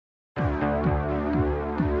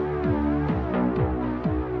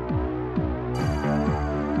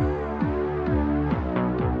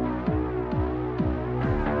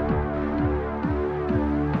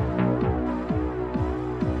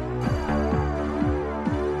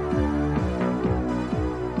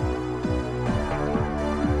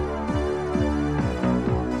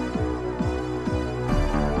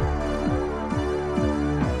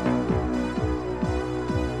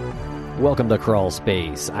Welcome to Crawl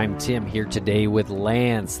Space. I'm Tim here today with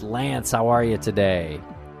Lance. Lance, how are you today?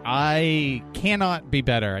 I cannot be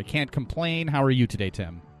better. I can't complain. How are you today,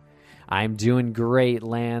 Tim? I'm doing great,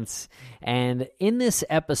 Lance. And in this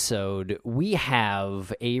episode, we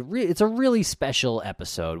have it's a really special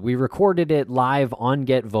episode. We recorded it live on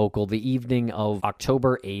Get Vocal the evening of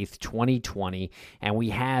October 8th, 2020, and we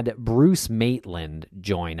had Bruce Maitland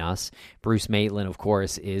join us. Bruce Maitland, of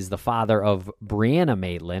course, is the father of Brianna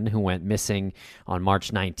Maitland, who went missing on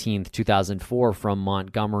March 19th, 2004 from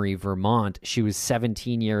Montgomery, Vermont. She was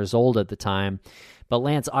 17 years old at the time. But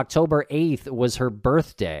Lance, October 8th was her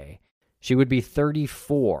birthday. She would be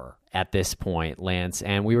 34 at this point, Lance,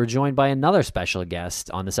 and we were joined by another special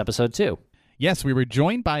guest on this episode, too. Yes, we were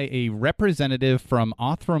joined by a representative from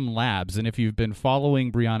Othram Labs, and if you've been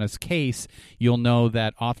following Brianna's case, you'll know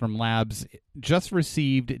that Othram Labs just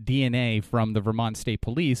received DNA from the Vermont State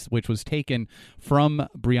Police, which was taken from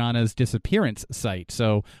Brianna's disappearance site.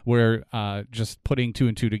 So we're just putting two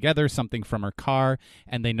and two together, something from her car,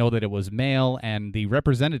 and they know that it was male, and the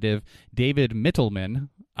representative, David Mittelman,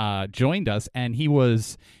 joined us, and he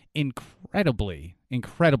was incredibly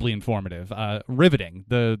informative, riveting.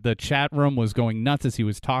 The chat room was going nuts as he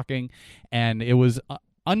was talking, and it was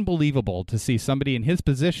unbelievable to see somebody in his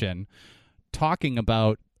position talking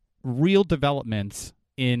about real developments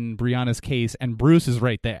in Brianna's case, and Bruce is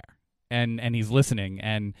right there, and he's listening,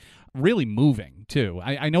 and really moving, too.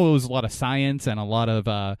 I know it was a lot of science and a lot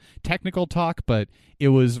of technical talk, but it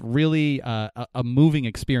was really a moving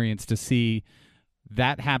experience to see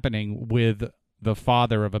that happening with the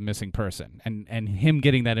father of a missing person and him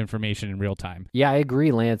getting that information in real time. Yeah, I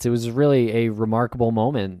agree, Lance. It was really a remarkable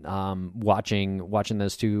moment watching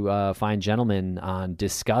those two fine gentlemen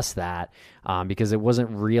discuss that because it wasn't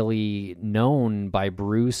really known by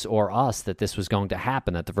Bruce or us that this was going to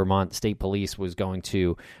happen, that the Vermont State Police was going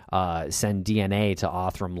to send DNA to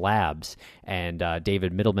Othram Labs. And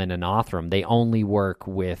David Mittelman and Othram, they only work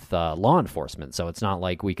with law enforcement. So it's not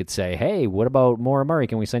like we could say, hey, what about Maura Murray?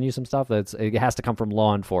 Can we send you some stuff? It has to come from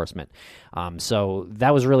law enforcement. So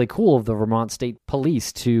that was really cool of the Vermont State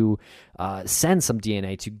Police to send some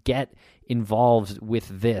DNA to get involved with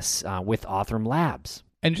this, with Othram Labs.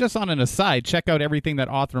 And just on an aside, check out everything that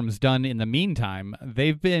Othram's done in the meantime.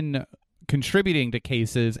 They've been contributing to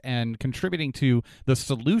cases and contributing to the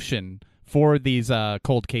solution for these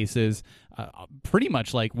cold cases pretty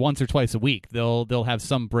much like once or twice a week. They'll have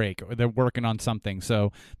some break, or they're working on something.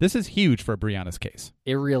 So this is huge for Brianna's case.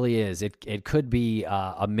 It really is. It could be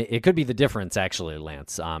it could be the difference, actually,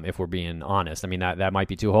 Lance. If we're being honest, I mean that might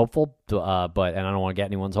be too hopeful, but and I don't want to get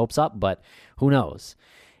anyone's hopes up, but who knows?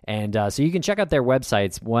 And so you can check out their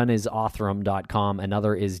websites. One is Othram.com.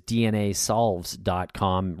 Another is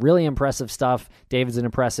DNAsolves.com. Really impressive stuff. David's an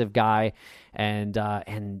impressive guy. And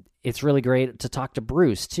it's really great to talk to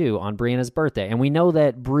Bruce, too, on Brianna's birthday. And we know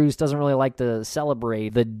that Bruce doesn't really like to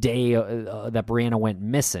celebrate the day that Brianna went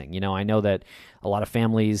missing. You know, I know that a lot of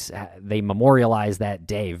families, they memorialize that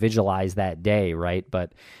day, visualize that day, right?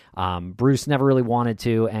 But Bruce never really wanted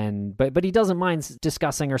to, but he doesn't mind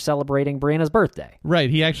discussing or celebrating Brianna's birthday.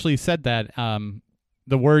 Right. He actually said that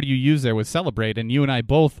the word you used there was celebrate, and you and I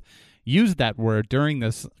both used that word during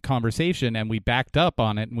this conversation, and we backed up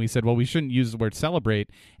on it, and we said, well, we shouldn't use the word celebrate.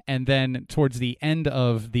 And then towards the end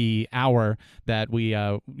of the hour that we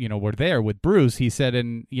were there with Bruce, he said,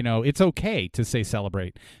 and it's okay to say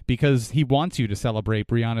celebrate, because he wants you to celebrate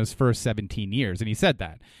Brianna's first 17 years, and he said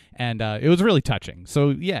that, and it was really touching. So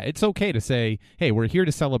yeah, it's okay to say, hey, we're here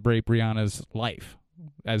to celebrate Brianna's life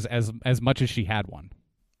as much as she had one.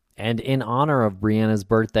 And in honor of Brianna's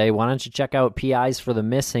birthday, why don't you check out PIs for the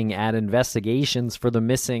Missing at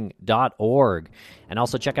investigationsforthemissing.org. And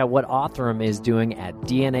also check out what Othram is doing at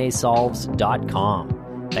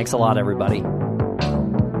DNAsolves.com. Thanks a lot, everybody.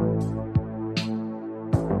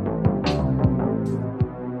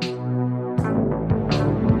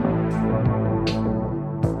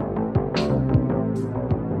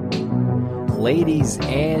 Ladies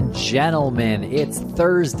and gentlemen, it's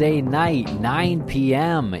Thursday night, 9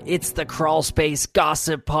 p.m. It's the Crawl Space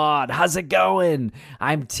Gossip Pod. How's it going?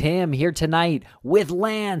 I'm Tim here tonight with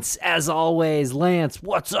Lance, as always. Lance,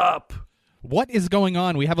 what's up? What is going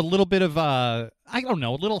on? We have a little bit of, I don't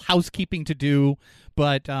know, a little housekeeping to do,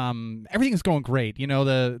 but everything's going great. You know,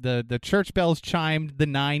 the church bells chimed the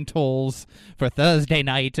 9 tolls for Thursday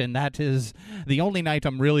night, and that is the only night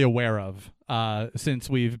I'm really aware of since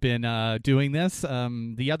we've been doing this.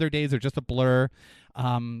 The other days are just a blur.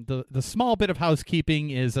 The small bit of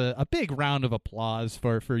housekeeping is a big round of applause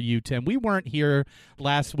for you, Tim. We weren't here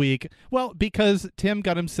last week, well, because Tim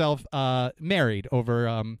got himself married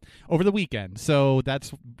over the weekend. So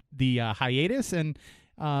that's the hiatus, and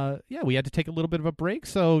we had to take a little bit of a break.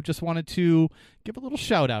 So just wanted to give a little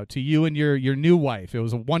shout out to you and your new wife. It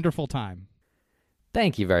was a wonderful time.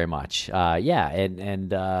 Thank you very mumuch.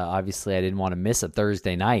 And obviously I didn't want to miss a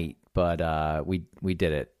Thursday night, but we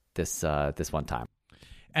did it this one time.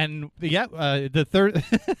 And the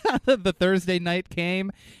the Thursday night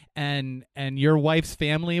came, and your wife's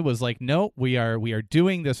family was like, "No, we are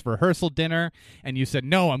doing this rehearsal dinner," and you said,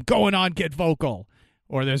 "No, I'm going on Get Vocal,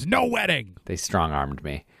 or there's no wedding." They strong-armed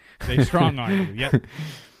me. They strong-armed you. Yep.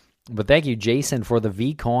 But thank you, Jason, for the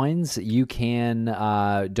V coins. You can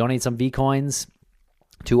donate some V coins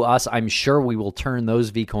to us. I'm sure we will turn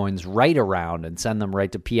those V coins right around and send them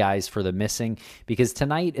right to PIs for the missing, because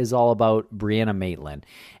tonight is all about Brianna Maitland.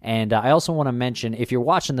 And I also want to mention, if you're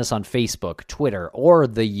watching this on Facebook, Twitter, or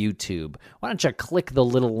the YouTube, why don't you click the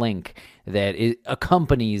little link that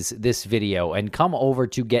accompanies this video and come over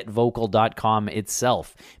to getvocal.com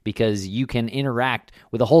itself, because you can interact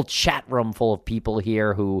with a whole chat room full of people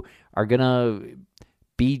here who are going to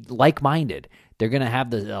be like-minded. They're going to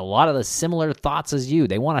have a lot of the similar thoughts as you.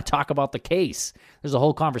 They want to talk about the case. There's a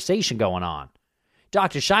whole conversation going on.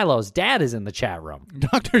 Dr. Shiloh's dad is in the chat room.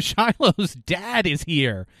 Dr. Shiloh's dad is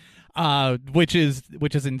here, which is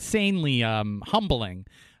insanely humbling.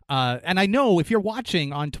 And I know if you're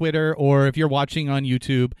watching on Twitter or if you're watching on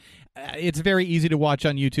YouTube, it's very easy to watch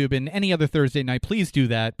on YouTube, and any other Thursday night, please do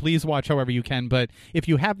that. Please watch however you can. But if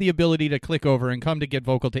you have the ability to click over and come to Get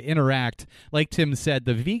Vocal to interact, like Tim said,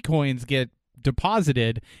 the V coins get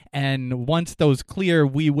deposited, and once those clear,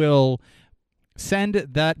 we will send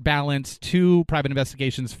that balance to Private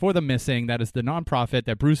Investigations for the Missing. That is the nonprofit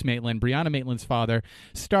that Bruce Maitland, Brianna Maitland's father,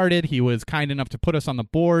 started. He was kind enough to put us on the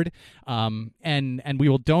board, and we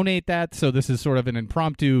will donate that. So this is sort of an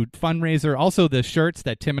impromptu fundraiser. Also, the shirts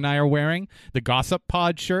that Tim and I are wearing, the Gossip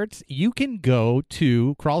Pod shirts, you can go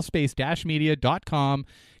to crawlspace-media.com,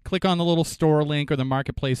 click on the little store link or the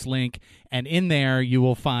marketplace link, and in there you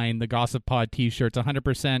will find the Gossip Pod t-shirts.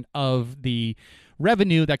 100% of the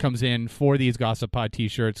revenue that comes in for these Gossip Pod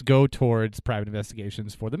t-shirts go towards Private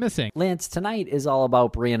Investigations for the Missing. Lance, tonight is all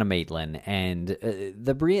about Brianna Maitland and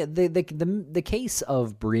the case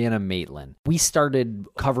of Brianna Maitland. We started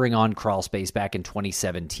covering on Crawlspace back in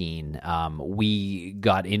 2017. We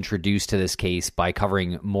got introduced to this case by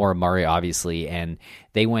covering Maura Murray, obviously, and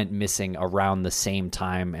they went missing around the same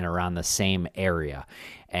time and around the same area.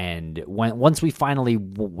 And once we finally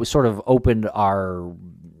sort of opened our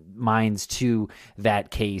minds to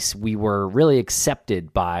that case, we were really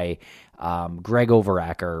accepted by Greg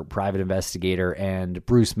Overacker, private investigator, and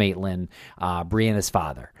Bruce Maitland, Brianna's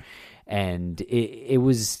father. And it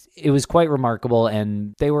was quite remarkable,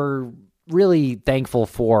 and they were really thankful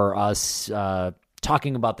for us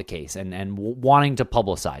talking about the case and wanting to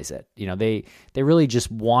publicize it. You know, they really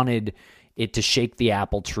just wanted it to shake the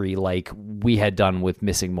apple tree like we had done with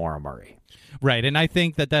missing Maura Murray. Right, and I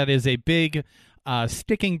think that is a big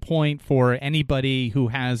sticking point for anybody who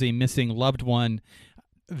has a missing loved one.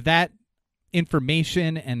 That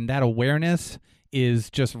information and that awareness is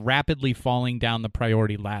just rapidly falling down the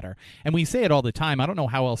priority ladder. And we say it all the time. I don't know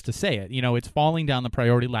how else to say it. You know, it's falling down the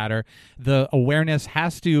priority ladder. The awareness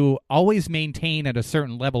has to always maintain at a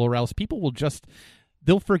certain level, or else people will just,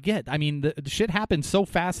 they'll forget. I mean, the shit happens so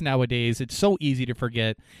fast nowadays. It's so easy to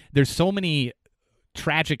forget. There's so many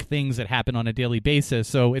tragic things that happen on a daily basis,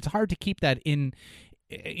 so it's hard to keep that in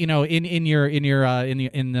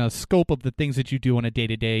the scope of the things that you do on a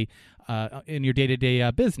day-to-day in your day-to-day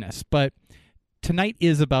business. But tonight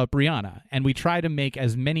is about Brianna, and we try to make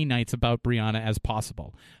as many nights about Brianna as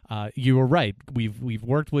possible. You were right. We've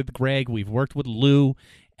worked with Greg, we've worked with Lou,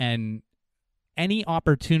 and any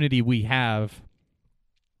opportunity we have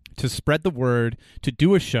to spread the word, to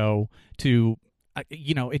do a show, to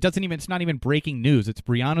it's not even breaking news. It's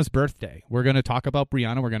Brianna's birthday. We're going to talk about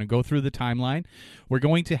Brianna. We're going to go through the timeline. We're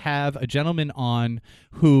going to have a gentleman on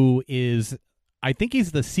who is, I think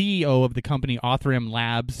he's the CEO of the company Othram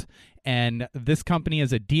Labs, and this company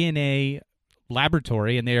is a DNA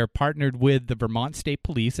laboratory, and they are partnered with the Vermont State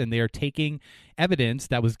Police, and they are taking evidence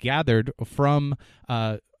that was gathered from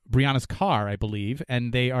Brianna's car, I believe,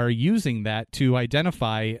 and they are using that to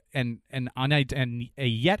identify a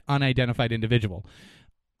yet unidentified individual.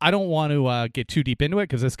 I don't want to get too deep into it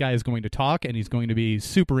because this guy is going to talk and he's going to be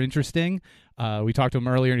super interesting. We talked to him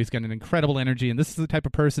earlier and he's got an incredible energy, and this is the type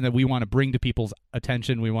of person that we want to bring to people's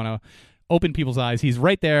attention. We want to open people's eyes. He's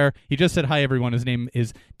right there. He just said hi, everyone. His name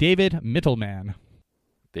is David Mittelman.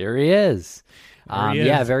 There he is. There he is.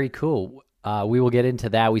 Yeah, very cool. We will get into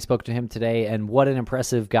that. We spoke to him today, and what an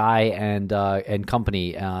impressive guy and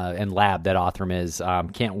company and lab that Othram is.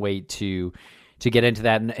 Can't wait to get into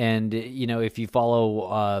that. And you know, if you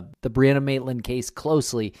follow the Brianna Maitland case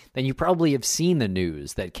closely, then you probably have seen the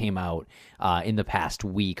news that came out in the past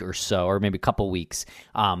week or so, or maybe a couple weeks,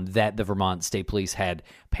 that the Vermont State Police had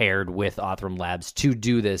paired with Othram Labs to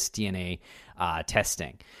do this DNA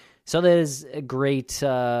testing. So that is a great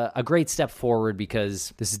step forward,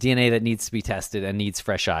 because this is DNA that needs to be tested and needs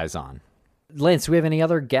fresh eyes on. Lance, do we have any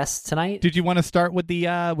other guests tonight? Did you want to start with the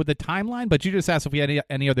timeline? But you just asked if we had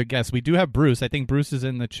any other guests. We do have Bruce. I think Bruce is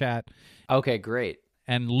in the chat. Okay, great.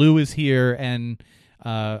 And Lou is here, and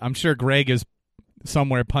I'm sure Greg is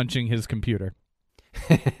somewhere punching his computer.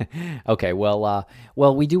 Okay, well,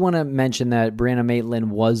 we do want to mention that Brianna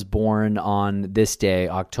Maitland was born on this day,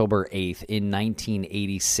 October 8th, in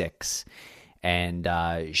 1986,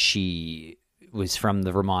 and she was from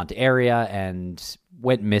the Vermont area and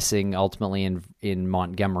went missing ultimately in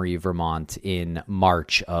Montgomery, Vermont in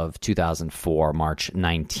March of 2004, March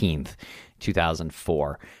 19th.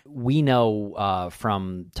 2004. We know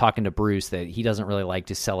from talking to Bruce that he doesn't really like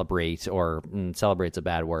to celebrate, or celebrate's a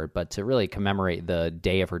bad word, but to really commemorate the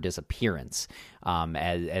day of her disappearance,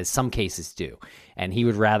 as some cases do. And he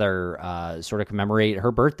would rather sort of commemorate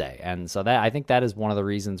her birthday. And so that, I think that is one of the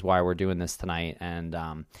reasons why we're doing this tonight. And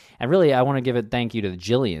really, I want to give a thank you to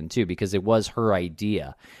Jillian too, because it was her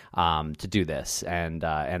idea to do this. And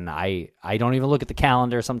I don't even look at the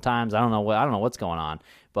calendar sometimes. I don't know what's going on.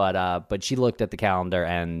 But she looked at the calendar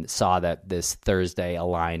and saw that this Thursday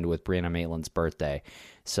aligned with Brianna Maitland's birthday.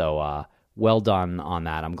 So well done on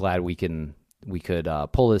that. I'm glad we could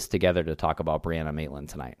pull this together to talk about Brianna Maitland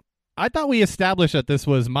tonight. I thought we established that this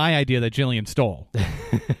was my idea that Jillian stole.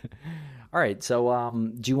 All right. So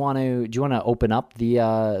do you want to open up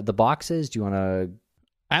the boxes? Do you want to?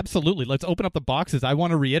 Absolutely. Let's open up the boxes. I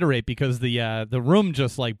want to reiterate, because the room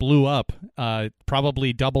just like blew up,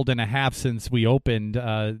 probably doubled in a half since we opened.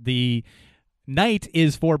 The night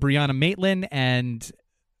is for Brianna Maitland, and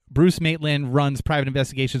Bruce Maitland runs private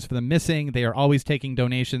investigations for the missing. They are always taking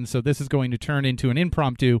donations, so this is going to turn into an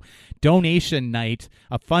impromptu donation night,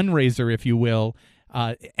 a fundraiser, if you will.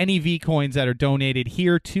 Any V coins that are donated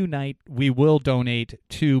here tonight, we will donate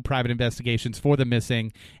to private investigations for the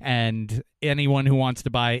missing. And anyone who wants to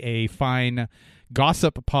buy a fine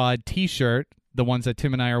Gossip Pod t-shirt, the ones that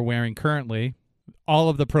Tim and I are wearing currently, all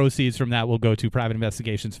of the proceeds from that will go to private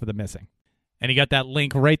investigations for the missing. And you got that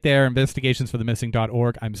link right there,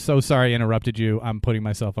 investigationsforthemissing.org. I'm so sorry I interrupted you. I'm putting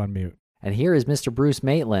myself on mute. And here is Mr. Bruce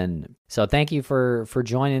Maitland. So thank you for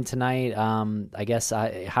joining tonight. I guess,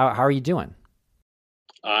 how are you doing?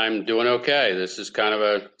 I'm doing okay. This is kind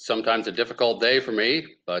of sometimes a difficult day for me,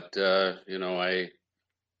 but I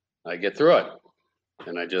get through it.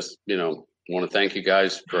 And I just, want to thank you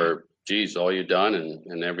guys for, all you've done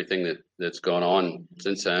and everything that's gone on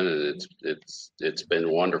since then. And it's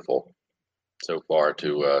been wonderful so far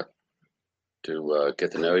to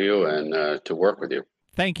get to know you and to work with you.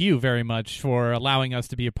 Thank you very much for allowing us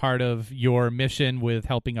to be a part of your mission with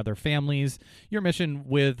helping other families, your mission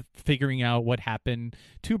with figuring out what happened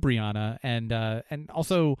to Brianna, and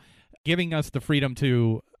also giving us the freedom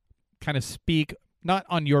to kind of speak, not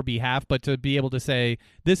on your behalf, but to be able to say,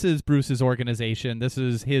 this is Bruce's organization, this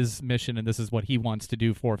is his mission, and this is what he wants to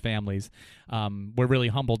do for families. We're really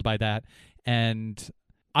humbled by that. And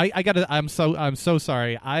I'm so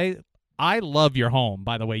sorry. I love your home,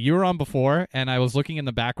 by the way. You were on before, and I was looking in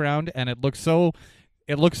the background, and it looks so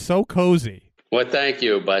cozy. Well, thank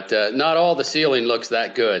you, but not all the ceiling looks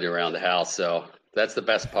that good around the house, so that's the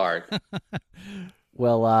best part.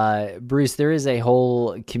 Well, Bruce, there is a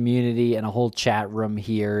whole community and a whole chat room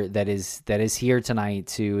here that is here tonight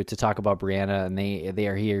to talk about Brianna, and they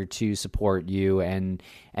are here to support you and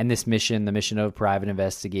this mission, the mission of private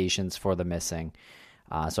investigations for the missing.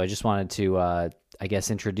 So I just wanted to,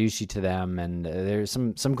 introduce you to them, and there's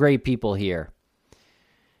some great people here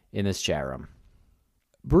in this chat room.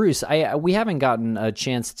 Bruce, we haven't gotten a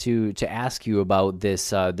chance to ask you about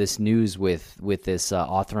this news with this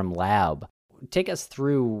Othram lab. Take us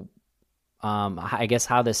through,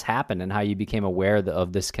 how this happened and how you became aware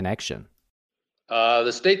of this connection.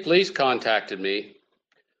 The state police contacted me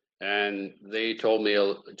and they told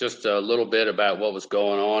me just a little bit about what was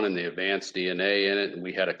going on in the advanced DNA in it. And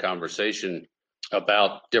we had a conversation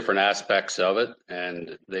about different aspects of it,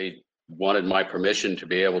 and they wanted my permission to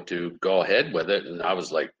be able to go ahead with it. And I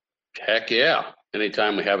was like, heck yeah.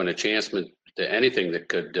 Anytime we have an advancement to anything that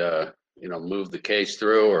could, move the case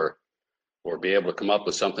through or be able to come up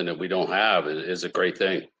with something that we don't have is a great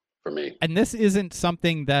thing for me. And this isn't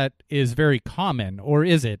something that is very common, or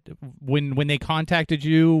is it? When they contacted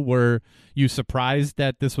you, were you surprised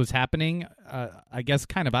that this was happening? I guess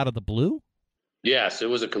kind of out of the blue? Yes, it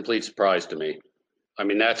was a complete surprise to me. I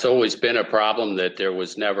mean, that's always been a problem, that there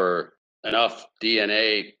was never enough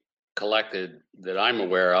DNA collected that I'm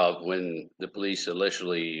aware of when the police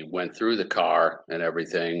initially went through the car and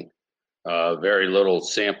everything. Very little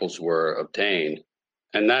samples were obtained.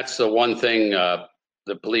 And that's the one thing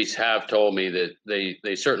the police have told me, that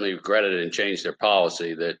they certainly regretted it and changed their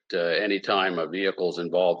policy, that anytime a vehicle is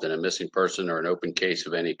involved in a missing person or an open case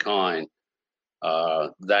of any kind,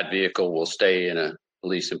 that vehicle will stay in a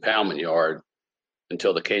police impoundment yard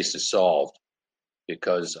until the case is solved.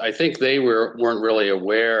 Because I think they weren't really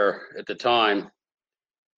aware at the time,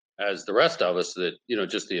 as the rest of us, that,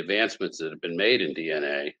 just the advancements that have been made in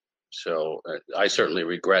DNA. So I certainly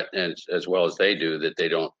regret, as well as they do, that they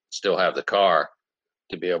don't still have the car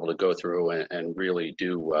to be able to go through and really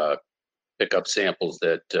do pick up samples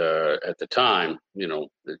that at the time,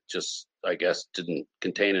 it just, I guess, didn't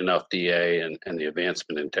contain enough DA and the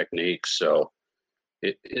advancement in techniques. So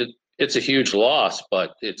it's a huge loss,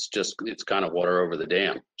 but it's kind of water over the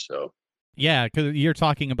dam. So. Yeah, because you're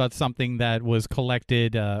talking about something that was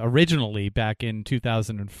collected originally back in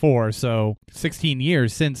 2004, so 16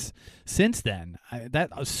 years since then. That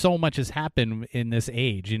so much has happened in this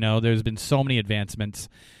age. There's been so many advancements,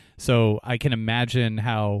 so I can imagine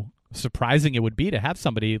how surprising it would be to have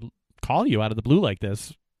somebody call you out of the blue like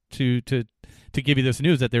this to give you this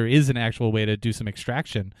news that there is an actual way to do some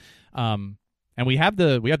extraction. And we have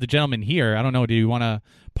the gentleman here. I don't know. Do you want to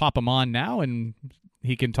pop him on now and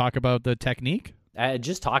he can talk about the technique?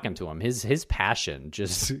 Just talking to him, his passion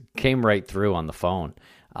just came right through on the phone.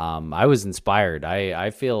 I was inspired. I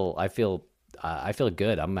feel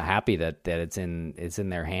good. I'm happy that it's in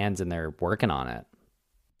their hands and they're working on it.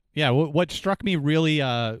 Yeah. What struck me really,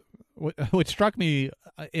 what struck me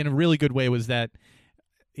in a really good way was that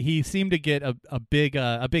he seemed to get a big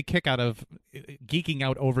kick out of geeking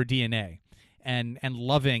out over DNA. And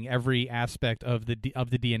loving every aspect of the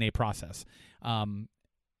DNA process, and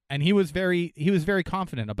he was very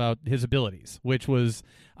confident about his abilities, which was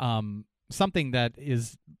something that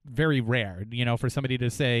is very rare. For somebody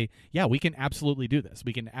to say, "Yeah, we can absolutely do this.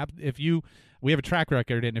 We can we have a track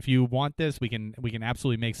record, and if you want this, we can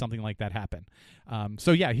absolutely make something like that happen."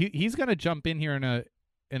 So yeah, he's gonna jump in here in a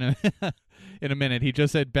in a minute. He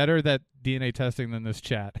just said better that DNA testing than this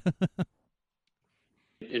chat.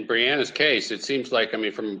 In Brianna's case, it seems like,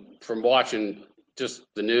 from watching just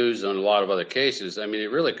the news on a lot of other cases, it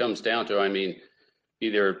really comes down to,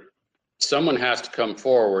 either someone has to come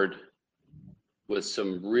forward with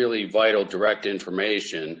some really vital direct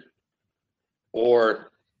information,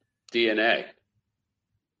 or DNA.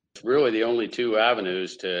 It's really the only two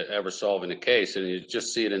avenues to ever solving a case. And you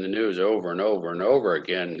just see it in the news over and over and over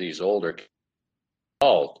again, these older cases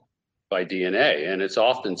solved by DNA. And it's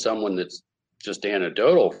often someone that's just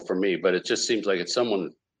anecdotal for me, but it just seems like it's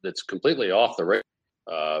someone that's completely off the radar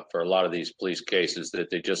for a lot of these police cases,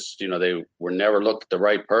 that they just, they were never looked at the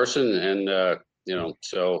right person. And,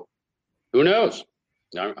 so who knows?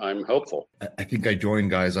 I'm hopeful. I think I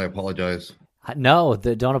joined, guys. I apologize. No,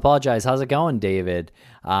 don't apologize. How's it going, David?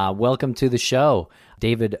 Welcome to the show.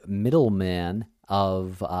 David Middleman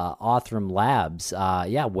of Othram Labs.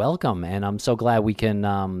 Yeah, welcome. And I'm so glad we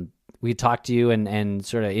can we talked to you and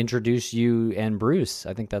sort of introduce you and Bruce.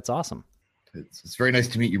 I think that's awesome. It's very nice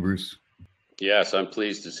to meet you, Bruce. Yes, I'm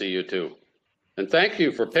pleased to see you too. And thank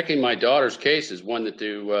you for picking my daughter's case as one that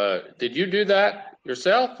did you do that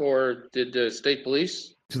yourself, or did the state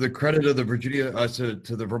police? To the credit of the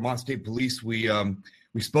to the Vermont State Police, we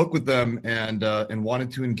spoke with them and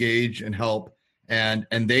wanted to engage and help. And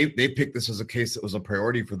they picked this as a case that was a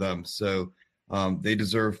priority for them. So they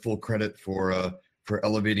deserve full credit for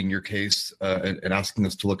elevating your case and asking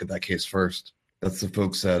us to look at that case first. That's the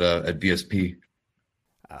folks at VSP.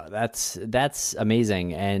 That's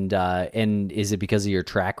amazing. And is it because of your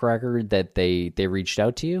track record that they reached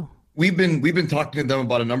out to you? We've been talking to them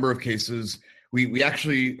about a number of cases. We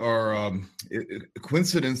actually are a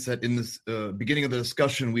coincidence that in this beginning of the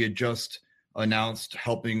discussion, we had just announced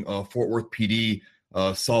helping Fort Worth PD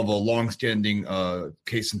solve a longstanding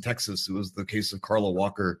case in Texas. It was the case of Carla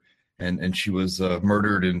Walker. and she was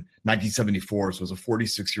murdered in 1974. So it was a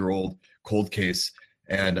 46-year-old cold case.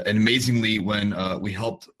 And amazingly, when we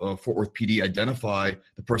helped Fort Worth PD identify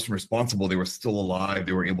the person responsible, they were still alive.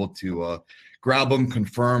 They were able to grab him,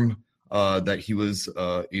 confirm that he was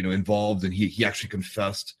involved, and he actually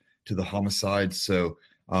confessed to the homicide. So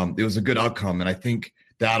it was a good outcome. And I think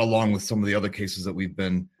that, along with some of the other cases that we've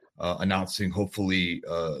been announcing, hopefully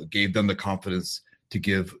gave them the confidence to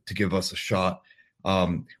give us a shot.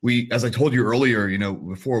 We, as I told you earlier,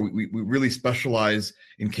 before, we really specialize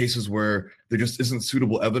in cases where there just isn't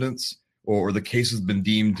suitable evidence, or the case has been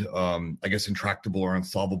deemed, I guess, intractable or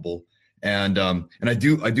unsolvable. And I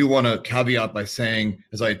do want to caveat by saying,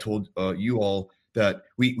 as I told you all, that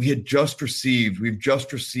we've just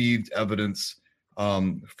received evidence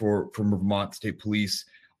from Vermont State Police.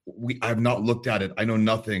 I have not looked at it. I know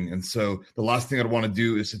nothing. And so the last thing I'd want to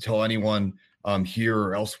do is to tell anyone here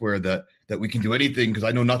or elsewhere that we can do anything, because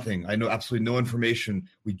I know nothing. I know absolutely no information.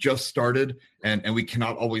 We just started, and we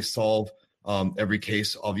cannot always solve every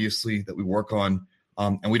case, obviously, that we work on.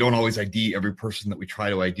 And we don't always ID every person that we try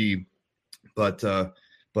to ID. But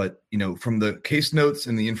from the case notes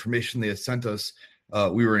and the information they had sent us,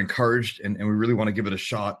 we were encouraged, and we really want to give it a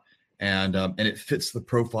shot. And it fits the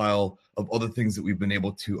profile of other things that we've been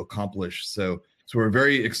able to accomplish. So we're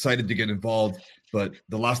very excited to get involved. But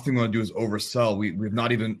the last thing we want to do is oversell. We've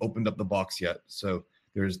not even opened up the box yet. So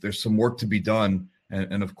there's some work to be done.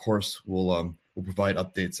 And of course, we'll provide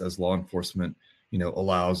updates as law enforcement,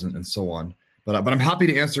 allows, and so on. But I'm happy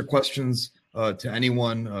to answer questions to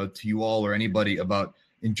anyone, to you all or anybody, about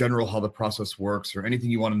in general how the process works, or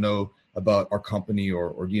anything you want to know about our company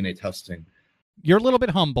or DNA testing. You're a little bit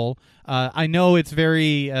humble. I know it's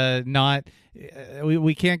very not.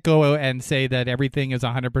 We can't go and say that everything is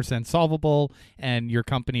 100% solvable and your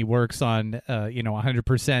company works on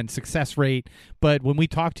 100% success rate. But when we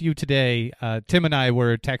talked to you today, Tim and I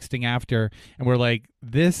were texting after, and we're like,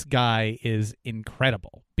 this guy is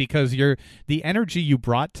incredible, because the energy you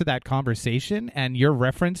brought to that conversation and your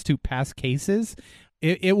reference to past cases,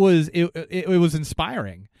 it was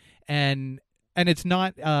inspiring. And it's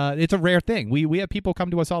not. It's a rare thing. We have people come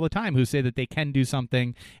to us all the time who say that they can do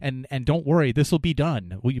something, and don't worry, this will be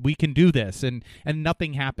done. We can do this, and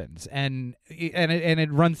nothing happens. And it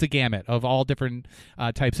runs the gamut of all different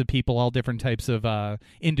types of people, all different types of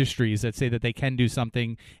industries that say that they can do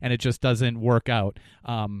something, and it just doesn't work out.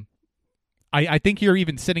 I think you're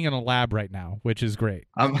even sitting in a lab right now, which is great.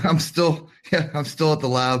 I'm still at the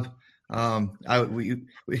lab.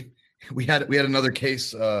 We had another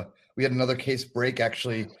case. We had another case break,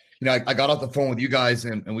 actually. I got off the phone with you guys,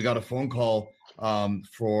 and we got a phone call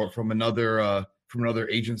from another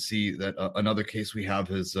agency that another case we have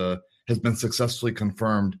has been successfully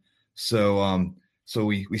confirmed. So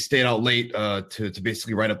we stayed out late to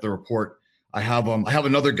basically write up the report. I have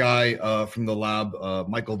another guy from the lab,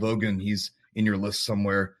 Michael Vogan. He's in your list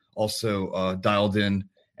somewhere, also dialed in,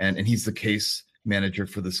 and he's the case manager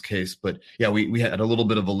for this case. But yeah, we had a little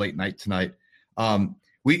bit of a late night tonight.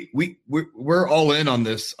 We're all in on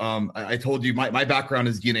this. I told you my background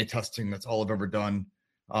is DNA testing. That's all I've ever done.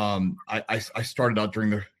 I started out during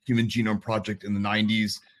the Human Genome Project in the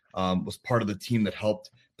 90s, was part of the team that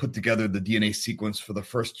helped put together the DNA sequence for the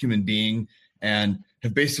first human being, and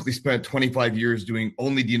have basically spent 25 years doing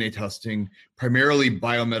only DNA testing, primarily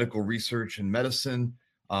biomedical research and medicine.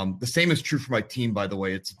 The same is true for my team, by the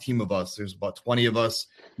way. It's a team of us. There's about 20 of us.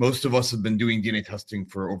 Most of us have been doing DNA testing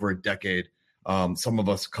for over a decade. Some of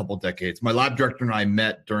us a couple decades. My lab director and I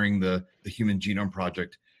met during the Human Genome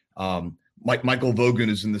Project. Michael Vogan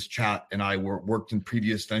is in this chat, and I worked in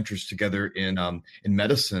previous ventures together in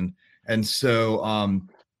medicine. And so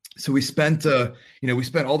we spent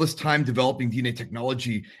all this time developing DNA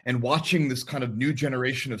technology and watching this kind of new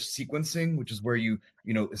generation of sequencing, which is where you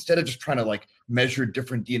instead of just trying to measure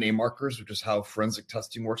different DNA markers, which is how forensic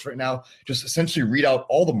testing works right now, just essentially read out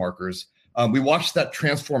all the markers. We watched that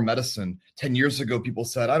transform medicine. 10 years ago, people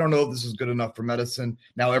said, I don't know if this is good enough for medicine.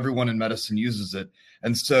 Now everyone in medicine uses it.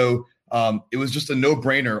 And so it was just a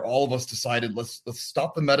no-brainer. All of us decided, let's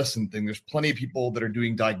stop the medicine thing. There's plenty of people that are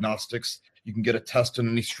doing diagnostics. You can get a test on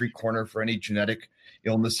any street corner for any genetic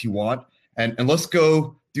illness you want. And let's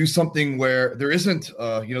go do something where there isn't,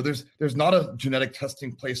 there's not a genetic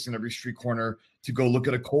testing place in every street corner to go look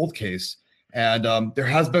at a cold case. And there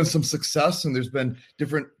has been some success, and there's been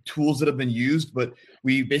different tools that have been used, but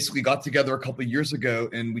we basically got together a couple of years ago,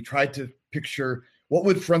 and we tried to picture what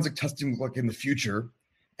would forensic testing look like in the future.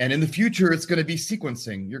 And in the future, it's going to be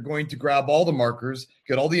sequencing. You're going to grab all the markers,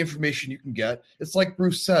 get all the information you can get. It's like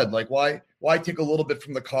Bruce said, why take a little bit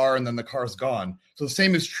from the car and then the car's gone? So the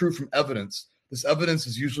same is true from evidence. This evidence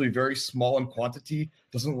is usually very small in quantity,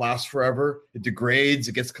 doesn't last forever. It degrades,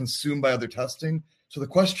 it gets consumed by other testing. So the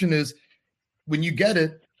question is, when you get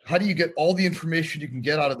it, how do you get all the information you can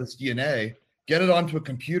get out of this DNA, get it onto a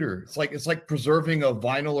computer? It's like preserving a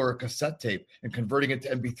vinyl or a cassette tape and converting it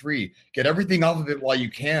to MP3. Get everything off of it while you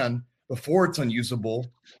can before it's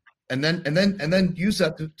unusable, and then use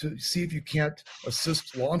that to see if you can't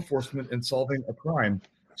assist law enforcement in solving a crime.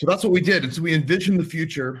 So that's what we did. And so we envisioned the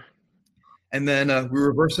future, and then we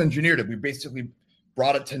reverse engineered it. We basically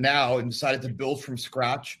brought it to now and decided to build from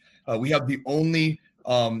scratch. We have the only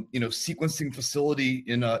sequencing facility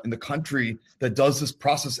in the country that does this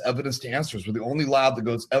process, evidence to answers. We're the only lab that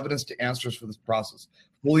goes evidence to answers for this process,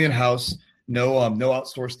 fully in house, no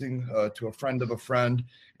outsourcing to a friend of a friend,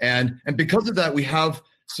 and because of that, we have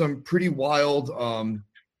some pretty wild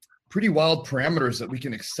parameters that we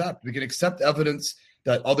can accept. We can accept evidence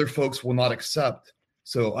that other folks will not accept.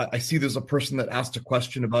 So I see there's a person that asked a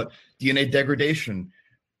question about DNA degradation.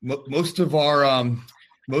 Most of our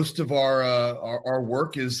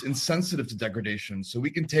work is insensitive to degradation. So we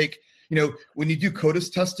can take, when you do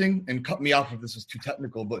CODIS testing, and cut me off if this is too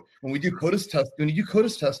technical, but when you do CODIS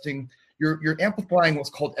testing, you're amplifying what's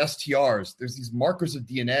called STRs. There's these markers of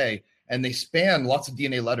DNA, and they span lots of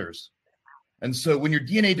DNA letters. And so when your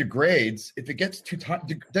DNA degrades, if it gets too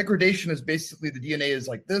degradation is basically the DNA is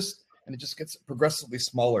like this, and it just gets progressively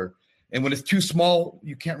smaller. And when it's too small,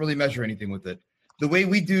 you can't really measure anything with it. The way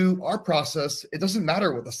we do our process, it doesn't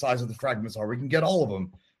matter what the size of the fragments are. We can get all of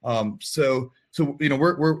them. So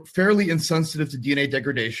we're fairly insensitive to DNA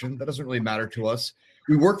degradation. That doesn't really matter to us.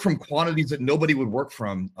 We work from quantities that nobody would work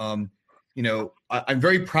from. I'm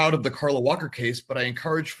very proud of the Carla Walker case, but I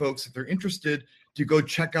encourage folks, if they're interested, to go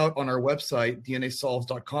check out on our website,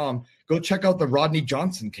 DNAsolves.com, go check out the Rodney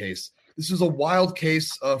Johnson case. This is a wild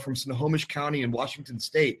case from Snohomish County in Washington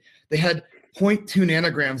State. They had 0.2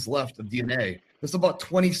 nanograms left of DNA. That's about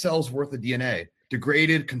 20 cells worth of DNA,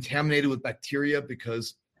 degraded, contaminated with bacteria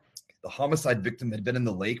because the homicide victim had been in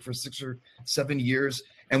the lake for 6 or 7 years.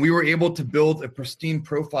 And we were able to build a pristine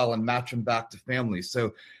profile and match them back to families.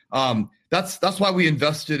 So that's why we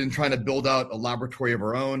invested in trying to build out a laboratory of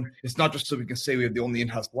our own. It's not just so we can say we have the only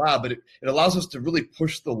in-house lab, but it allows us to really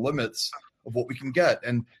push the limits of what we can get.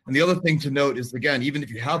 And the other thing to note is, again, even if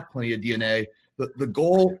you have plenty of DNA, the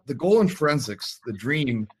goal in forensics, the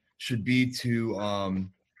dream should be to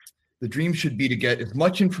get as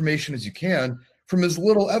much information as you can from as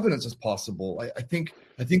little evidence as possible. I think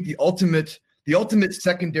the ultimate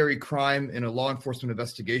secondary crime in a law enforcement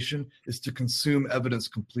investigation is to consume evidence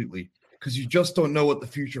completely, because you just don't know what the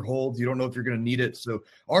future holds. You don't know if you're going to need it. So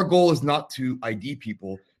our goal is not to ID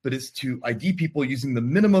people, but it's to ID people using the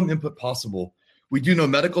minimum input possible. We do no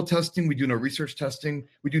medical testing. We do no research testing.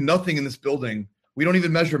 We do nothing in this building. We don't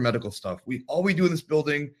even measure medical stuff. All we do in this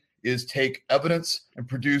building is take evidence and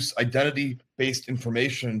produce identity-based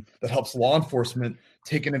information that helps law enforcement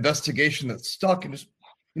take an investigation that's stuck and just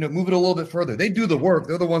move it a little bit further. They do the work.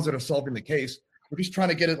 They're the ones that are solving the case. We're just trying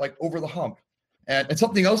to get it like over the hump. And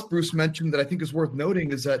something else Bruce mentioned that I think is worth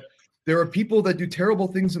noting is that there are people that do terrible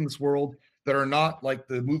things in this world that are not like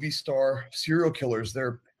the movie star serial killers.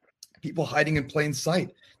 They're people hiding in plain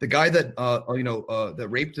sight. The guy that that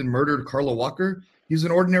raped and murdered Carla Walker, he's an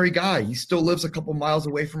ordinary guy. He still lives a couple miles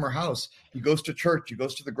away from her house. He goes to church. He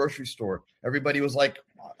goes to the grocery store. Everybody was like,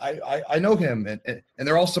 I know him, and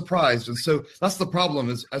they're all surprised. And so that's the problem,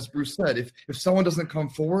 is, as Bruce said, if someone doesn't come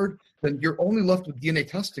forward, then you're only left with DNA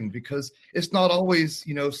testing, because it's not always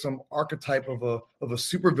some archetype of a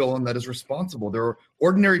supervillain that is responsible. There are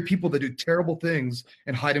ordinary people that do terrible things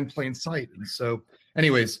and hide in plain sight. And so,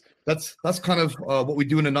 anyways, that's kind of what we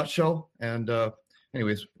do in a nutshell. And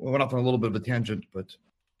anyways, we went off on a little bit of a tangent, but.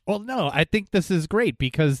 Well, no, I think this is great,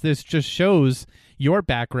 because this just shows your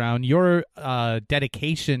background, your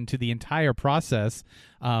dedication to the entire process.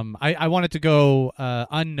 I wanted to go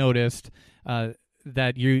unnoticed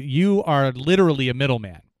that you are literally a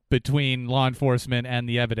middleman between law enforcement and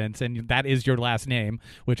the evidence, and that is your last name,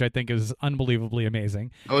 which I think is unbelievably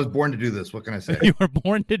amazing. I was born to do this. What can I say? You were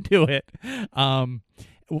born to do it.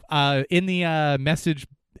 In the message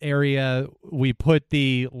area, we put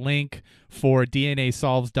the link for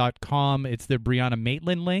DNAsolves.com. It's the Brianna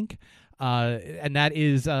Maitland link. And that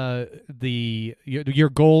is your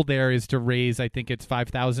goal there is to raise, I think it's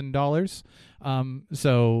 $5,000.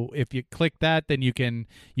 So if you click that, then you can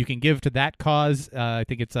give to that cause. I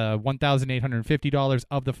think it's $1,850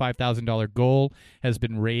 of the $5,000 goal has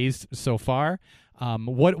been raised so far.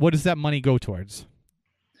 What does that money go towards?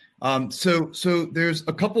 So there's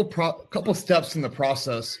a couple steps in the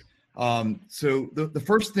process. So the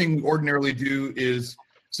first thing we ordinarily do is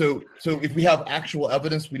So if we have actual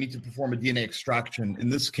evidence, we need to perform a DNA extraction. In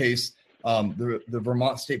this case, the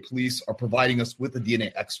Vermont State Police are providing us with a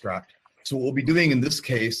DNA extract. So what we'll be doing in this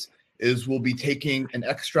case is we'll be taking an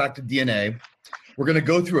extracted DNA. We're going to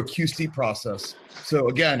go through a QC process. So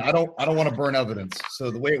again, I don't want to burn evidence. So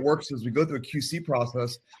the way it works is we go through a QC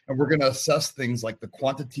process, and we're going to assess things like the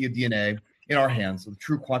quantity of DNA in our hands, so the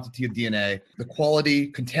true quantity of DNA, the quality,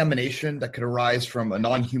 contamination that could arise from a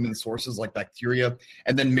non-human sources like bacteria,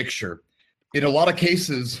 and then mixture. In a lot of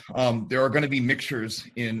cases, there are going to be mixtures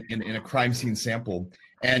in a crime scene sample.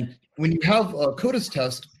 And when you have a CODIS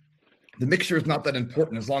test, the mixture is not that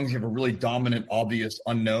important as long as you have a really dominant, obvious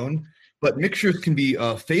unknown. But mixtures can be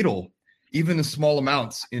fatal, even in small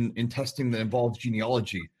amounts in testing that involves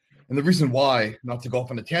genealogy. And the reason why, not to go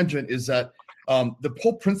off on a tangent, is that the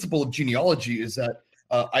whole principle of genealogy is that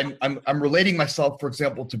I'm relating myself, for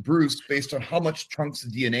example, to Bruce based on how much chunks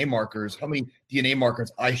of DNA markers, how many DNA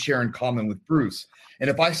markers I share in common with Bruce. And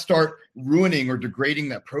if I start ruining or degrading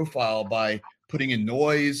that profile by putting in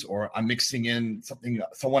noise, or I'm mixing in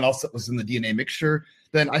someone else that was in the DNA mixture,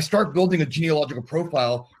 then I start building a genealogical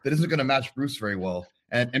profile that isn't going to match Bruce very well.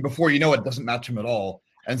 And before you know it, doesn't match him at all.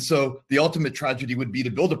 And so the ultimate tragedy would be to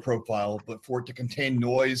build a profile, but for it to contain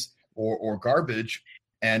noise or garbage,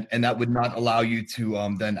 and that would not allow you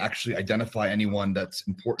to then actually identify anyone that's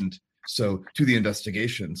important to the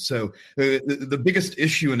investigation. So the biggest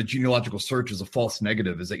issue in a genealogical search is a false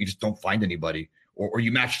negative, is that you just don't find anybody, or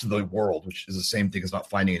you match to the world, which is the same thing as not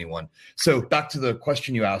finding anyone. So back to the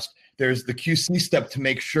question you asked, there's the QC step to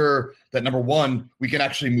make sure that, number one, we can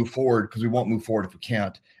actually move forward, because we won't move forward if we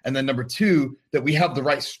can't. And then number two, that we have the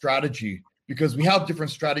right strategy, because we have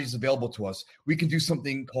different strategies available to us. We can do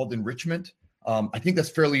something called enrichment. I think that's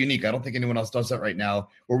fairly unique. I don't think anyone else does that right now,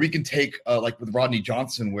 where we can take, like with Rodney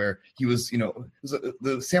Johnson, where he was,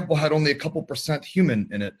 the sample had only a couple % human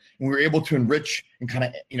in it. And we were able to enrich and kind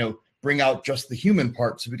of, bring out just the human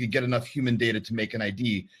part, so we could get enough human data to make an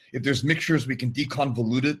ID. If there's mixtures, we can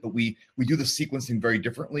deconvolute it, but we do the sequencing very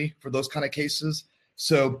differently for those kind of cases.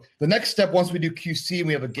 So the next step, once we do QC and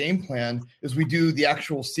we have a game plan, is we do the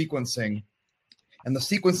actual sequencing. And the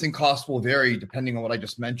sequencing cost will vary depending on what I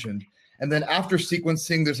just mentioned. And then after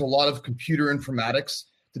sequencing, there's a lot of computer informatics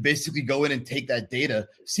to basically go in and take that data.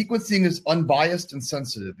 Sequencing is unbiased and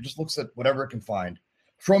sensitive. It just looks at whatever it can find.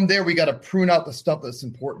 From there, we got to prune out the stuff that's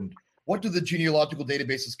important. What do the genealogical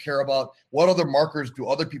databases care about? What other markers do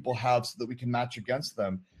other people have so that we can match against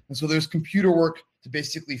them? And so there's computer work to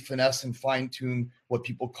basically finesse and fine tune what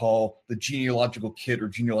people call the genealogical kit or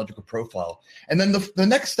genealogical profile. And then the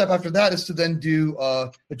next step after that is to then do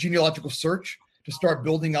a genealogical search, to start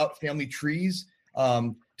building out family trees,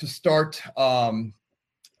 to start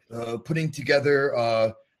putting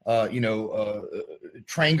together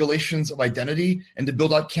triangulations of identity, and to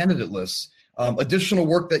build out candidate lists. Additional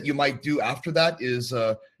work that you might do after that is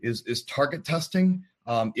target testing.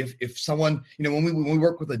 If someone, when we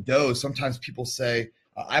work with a DOE, sometimes people say,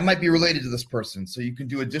 I might be related to this person. So you can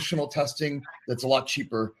do additional testing that's a lot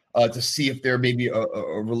cheaper to see if there may be a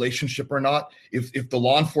relationship or not. If the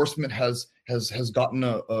law enforcement has gotten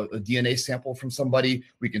a DNA sample from somebody,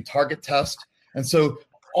 we can target test. And so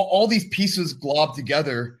all these pieces glob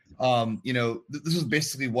together. This is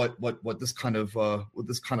basically what this kind of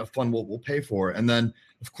fund will pay for. And then,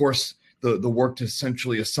 of course, the work to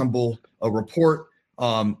essentially assemble a report.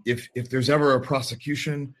 If there's ever a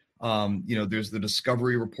prosecution, there's the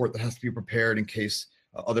discovery report that has to be prepared in case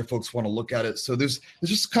other folks want to look at it. So there's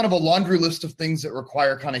just kind of a laundry list of things that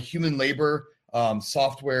require kind of human labor,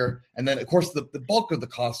 software, and then of course the bulk of the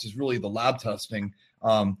cost is really the lab testing.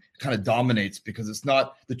 Kind of dominates because it's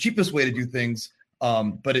not the cheapest way to do things.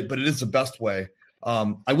 But it is the best way.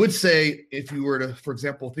 I would say if you were to, for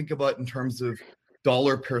example, think about in terms of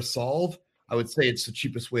dollar per solve, I would say it's the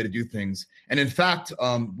cheapest way to do things. And in fact,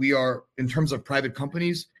 we are, in terms of private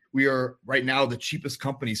companies, we are right now the cheapest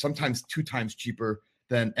company, sometimes 2 times cheaper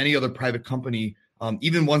than any other private company.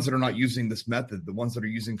 Even ones that are not using this method, the ones that are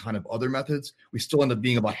using kind of other methods, we still end up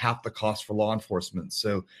being about half the cost for law enforcement.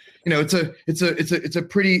 So, it's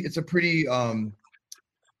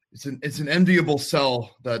an enviable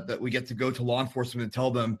sell that we get to go to law enforcement and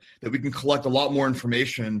tell them that we can collect a lot more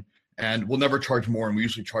information and we'll never charge more, and we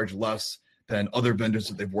usually charge less than other vendors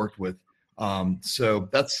that they've worked with. So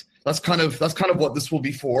that's kind of what this will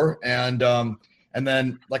be for. And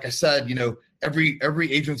then, like I said,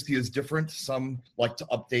 every agency is different. Some like to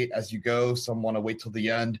update as you go. Some want to wait till the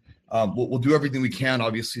end. We'll do everything we can,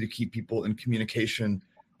 obviously, to keep people in communication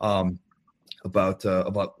about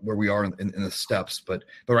where we are in the steps. But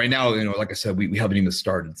right now, like I said, we haven't even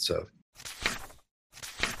started. So.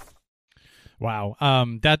 Wow.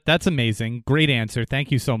 That's amazing. Great answer.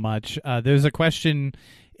 Thank you so much. There's a question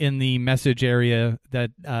in the message area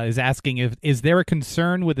that is asking is there a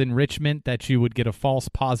concern with enrichment that you would get a false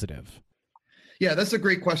positive? Yeah, that's a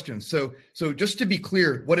great question. So just to be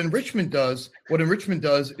clear, what enrichment does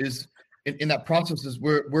is in that process is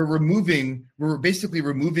we're basically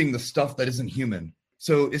removing the stuff that isn't human.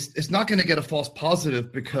 So it's not going to get a false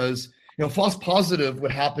positive because false positive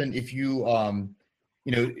would happen if you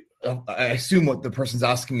I assume what the person's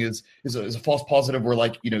asking is a false positive where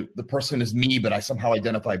the person is me, but I somehow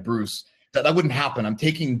identify Bruce. That wouldn't happen. I'm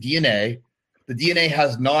taking DNA. The DNA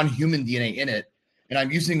has non-human DNA in it, and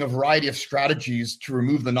I'm using a variety of strategies to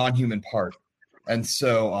remove the non-human part. And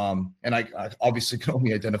so, and I obviously can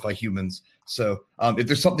only identify humans. So if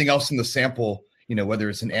there's something else in the sample, whether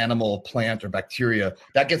it's an animal, plant, or bacteria,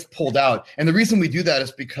 that gets pulled out. And the reason we do that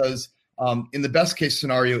is because in the best case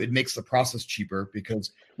scenario, it makes the process cheaper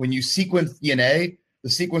because when you sequence DNA, the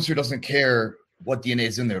sequencer doesn't care what DNA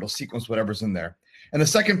is in there. It'll sequence whatever's in there. And the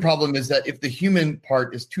second problem is that if the human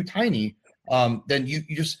part is too tiny, then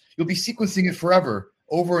you'll be sequencing it forever,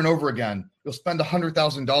 over and over again. You'll spend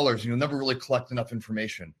 $100,000 and you'll never really collect enough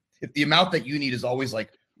information. If the amount that you need is always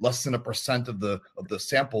like less than 1% of the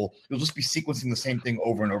sample, you'll just be sequencing the same thing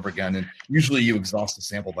over and over again. And usually you exhaust the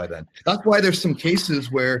sample by then. That's why there's some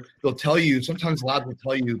cases where they'll tell you, sometimes labs will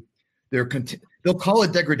tell you they'll call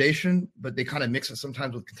it degradation, but they kind of mix it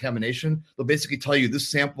sometimes with contamination. They'll basically tell you this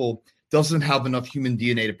sample doesn't have enough human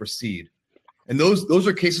DNA to proceed. And those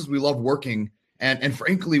are cases we love working. And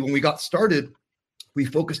frankly, when we got started, we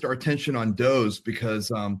focused our attention on does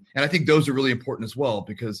because, and I think does are really important as well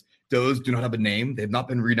because does do not have a name. They've not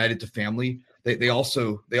been reunited to family. They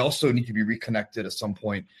also need to be reconnected at some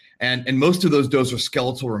point. And most of those does are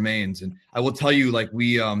skeletal remains. And I will tell you,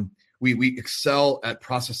 we excel at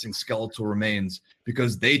processing skeletal remains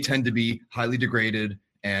because they tend to be highly degraded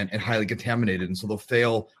and highly contaminated. And so they'll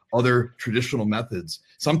fail other traditional methods.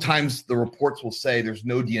 Sometimes the reports will say there's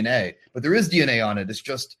no DNA, but there is DNA on it. It's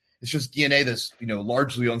just DNA that's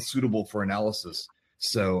largely unsuitable for analysis.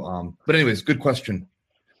 So, but anyways, good question.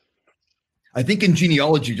 I think in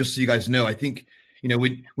genealogy, just so you guys know, I think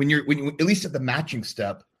when you're at least at the matching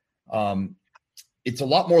step, it's a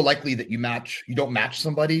lot more likely that you don't match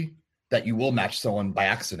somebody that you will match someone by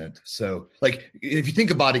accident. So, if you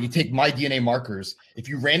think about it, you take my DNA markers. If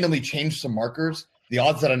you randomly change some markers, the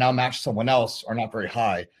odds that I now match someone else are not very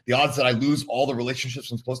high. The odds that I lose all the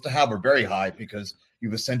relationships I'm supposed to have are very high because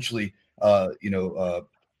you've essentially,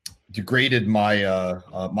 degraded my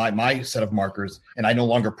my set of markers, and I no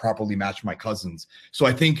longer properly match my cousins. So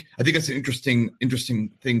I think it's an interesting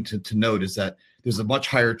thing to note is that there's a much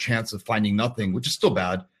higher chance of finding nothing, which is still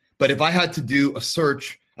bad. But if I had to do a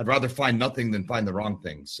search, I'd rather find nothing than find the wrong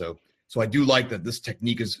thing. So I do like that this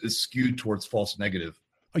technique is skewed towards false negative.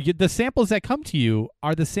 The samples that come to you,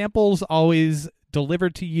 are the samples always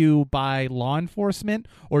delivered to you by law enforcement,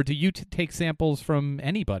 or do you take samples from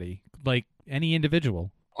anybody, like any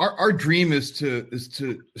individual? Our dream is to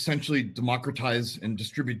essentially democratize and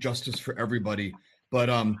distribute justice for everybody, but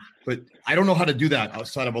I don't know how to do that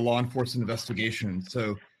outside of a law enforcement investigation.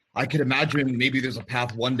 So I could imagine maybe there's a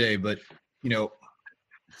path one day, but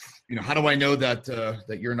how do I know that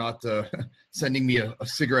that you're not sending me a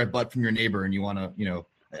cigarette butt from your neighbor and you want to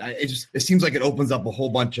it seems like it opens up a whole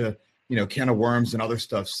bunch of can of worms and other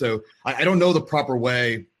stuff. So I don't know the proper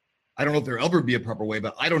way. I don't know if there'll ever be a proper way,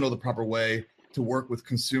 but I don't know the proper way to work with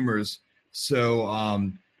consumers. So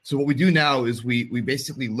what we do now is we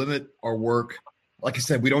basically limit our work. Like I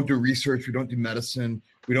said, we don't do research, we don't do medicine,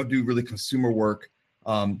 we don't do really consumer work.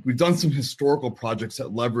 We've done some historical projects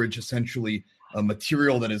that leverage essentially a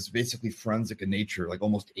material that is basically forensic in nature, like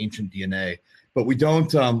almost ancient DNA. But we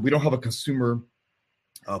don't have a consumer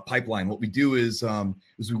pipeline. What we do is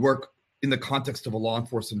we work in the context of a law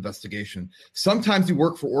enforcement investigation. Sometimes we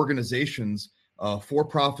work for organizations,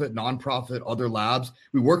 for-profit, nonprofit, other labs.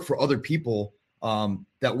 We work for other people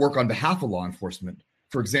that work on behalf of law enforcement.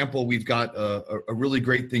 For example, we've got a really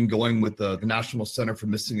great thing going with the National Center for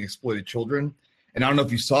Missing and Exploited Children. And I don't know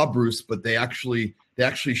if you saw, Bruce, but they actually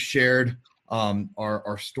shared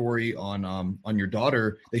our story on your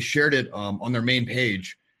daughter. They shared it on their main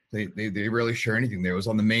page. They rarely share anything there. It was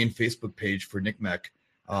on the main Facebook page for NCMEC,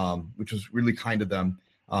 which was really kind of them.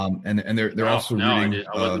 And they're also reading.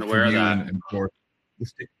 I wasn't aware of that. And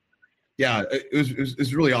yeah, it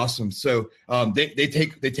was really awesome. So they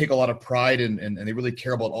take a lot of pride and they really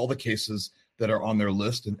care about all the cases that are on their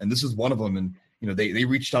list. And this is one of them. And they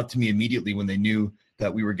reached out to me immediately when they knew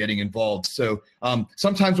that we were getting involved. So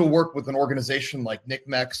sometimes we'll work with an organization like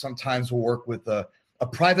NCMEC. Sometimes we'll work with a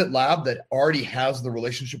private lab that already has the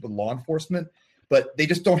relationship with law enforcement, but they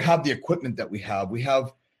just don't have the equipment that we have. We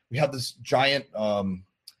have this giant,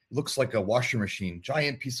 looks like a washing machine,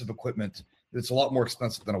 giant piece of equipment. It's a lot more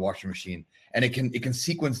expensive than a washing machine, and it can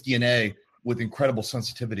sequence DNA with incredible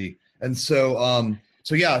sensitivity. And so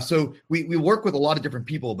so we work with a lot of different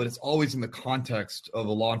people, but it's always in the context of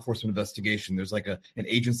a law enforcement investigation. There's like an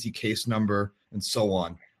agency case number and so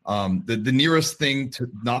on. The nearest thing to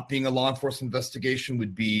not being a law enforcement investigation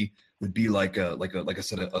would be like I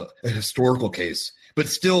said, a historical case. But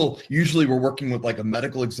still, usually we're working with like a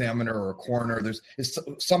medical examiner or a coroner. It's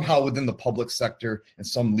somehow within the public sector and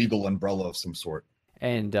some legal umbrella of some sort.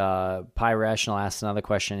 And Pi Rational asks another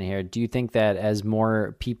question here. Do you think that as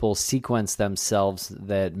more people sequence themselves,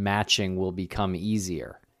 that matching will become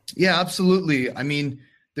easier? Yeah, absolutely. I mean,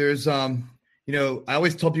 there's I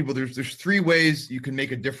always tell people there's 3 ways you can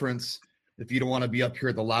make a difference if you don't want to be up here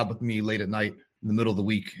at the lab with me late at night in the middle of the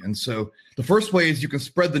week. And so the first way is you can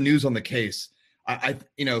spread the news on the case. I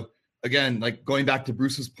again, like going back to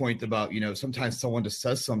Bruce's point about, sometimes someone just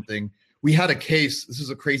says something. We had a case. This is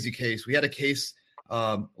a crazy case. We had a case.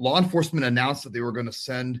 Law enforcement announced that they were going to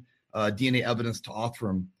send DNA evidence to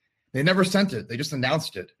Othram. They never sent it. They just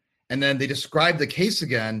announced it. And then they described the case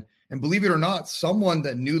again. And believe it or not, someone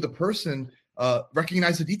that knew the person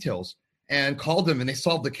recognized the details and called them, and they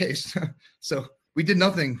solved the case. So we did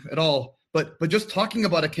nothing at all. But just talking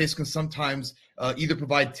about a case can sometimes either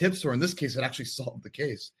provide tips, or in this case, it actually solved the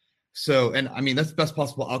case. So, and I mean, that's the best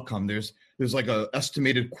possible outcome. There's like a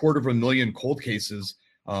estimated 250,000 cold cases.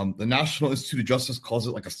 The National Institute of Justice calls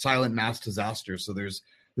it like a silent mass disaster. So there's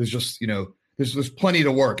just, there's plenty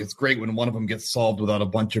to work. It's great when one of them gets solved without a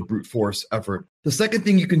bunch of brute force effort. The second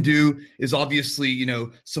thing you can do is obviously,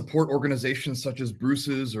 support organizations such as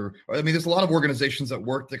Bruce's, or I mean, there's a lot of organizations that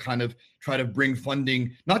work to kind of try to bring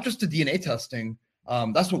funding, not just to DNA testing.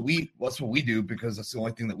 That's what we do, because that's the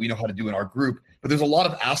only thing that we know how to do in our group. But there's a lot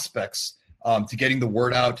of aspects to getting the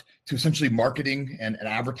word out, to essentially marketing and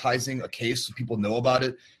advertising a case so people know about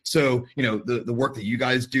it. So, the work that you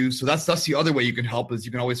guys do. So that's the other way you can help, is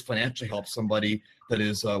you can always financially help somebody that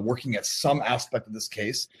is working at some aspect of this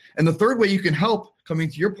case. And the third way you can help, coming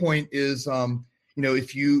to your point, is,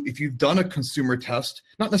 if you've done a consumer test,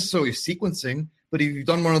 not necessarily sequencing, but if you've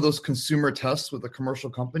done one of those consumer tests with a commercial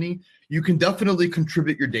company, you can definitely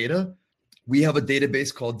contribute your data. We have a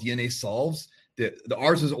database called DNA Solves. The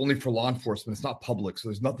ours is only for law enforcement. It's not public, so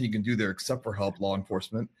there's nothing you can do there except for help law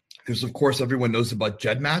enforcement. There's, of course, everyone knows about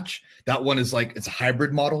GEDmatch. That one is it's a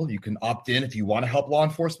hybrid model. You can opt in if you want to help law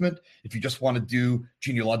enforcement. If you just want to do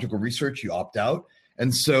genealogical research, you opt out.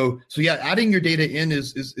 And so yeah, adding your data in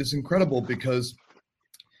is incredible, because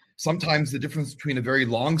sometimes the difference between a very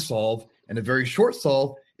long solve and a very short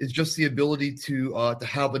solve is just the ability to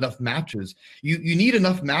have enough matches. You need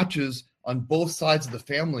enough matches on both sides of the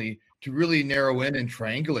family to really narrow in and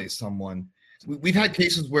triangulate someone. We've had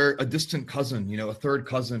cases where a distant cousin, a third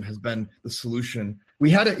cousin, has been the solution. We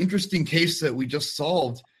had an interesting case that we just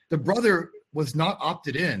solved. The brother was not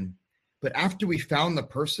opted in, but after we found the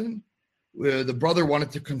person, the brother wanted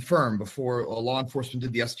to confirm before law enforcement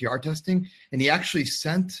did the STR testing, and he actually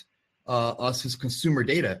sent us his consumer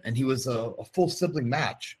data, and he was a full sibling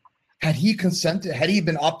match. Had he consented, had he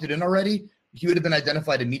been opted in already, he would have been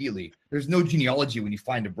identified immediately. There's no genealogy when you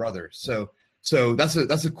find a brother. So that's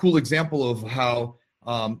a cool example of how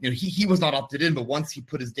he was not opted in, but once he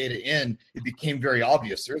put his data in, it became very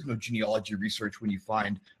obvious. There is no genealogy research when you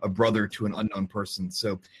find a brother to an unknown person.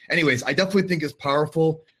 So anyways, I definitely think it's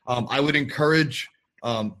powerful. I would encourage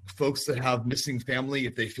folks that have missing family,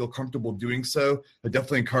 if they feel comfortable doing so, I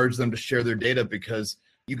definitely encourage them to share their data, because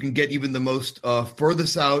you can get even the most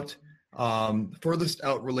furthest out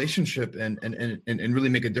relationship and really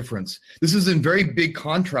make a difference. This is in very big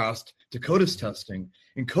contrast to CODIS testing.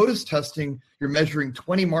 In CODIS testing, you're measuring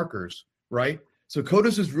 20 markers, right? So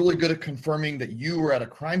CODIS is really good at confirming that you were at a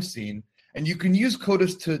crime scene, and you can use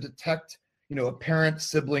CODIS to detect, a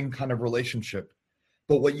parent-sibling kind of relationship.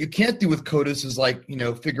 But what you can't do with CODIS is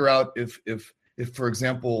figure out if, for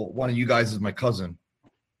example, one of you guys is my cousin.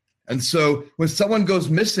 And so when someone goes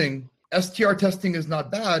missing, STR testing is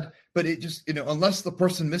not bad, but it just, unless the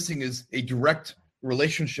person missing is a direct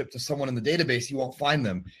relationship to someone in the database, you won't find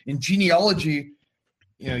them. In genealogy,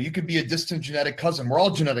 you could be a distant genetic cousin. We're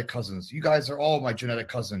all genetic cousins. You guys are all my genetic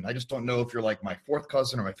cousin. I just don't know if you're like my fourth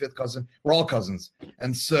cousin or my fifth cousin. We're all cousins.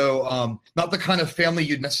 And so not the kind of family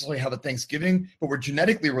you'd necessarily have at Thanksgiving, but we're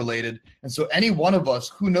genetically related. And so any one of us,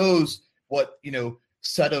 who knows what,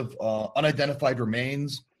 set of unidentified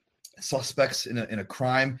remains, suspects in a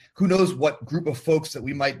crime, who knows what group of folks that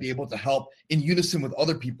we might be able to help in unison with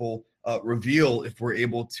other people reveal if we're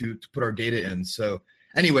able to put our data in. So,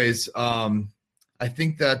 anyways, I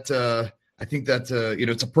think that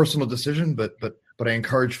it's a personal decision, but I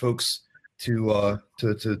encourage folks to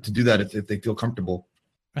do that if they feel comfortable.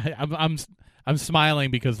 I'm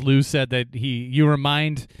smiling because Lou said that you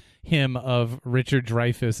remind him of Richard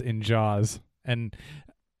Dreyfuss in Jaws, and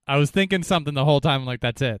I was thinking something the whole time. I'm like,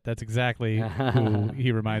 that's it. That's exactly who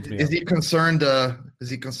he reminds me of. Is he concerned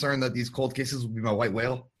that these cold cases will be my white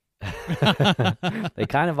whale? They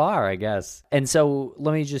kind of are, I guess. And so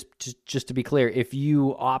let me just to be clear, if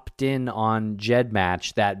you opt in on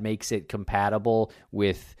GEDmatch, that makes it compatible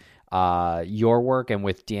with your work and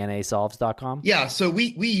with DNAsolves.com? Yeah, so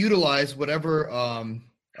we utilize whatever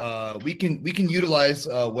we can utilize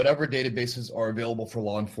whatever databases are available for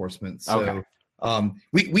law enforcement. So okay.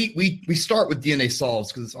 We start with DNA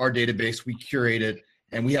Solves because it's our database. We curate it,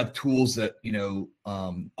 and we have tools that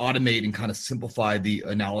automate and kind of simplify the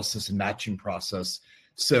analysis and matching process.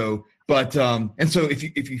 So, but and so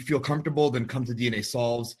if you feel comfortable, then come to DNA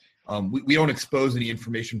Solves. We don't expose any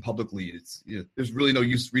information publicly. There's really no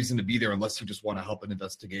reason to be there unless you just want to help an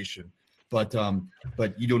investigation. But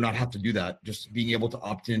you do not have to do that. Just being able to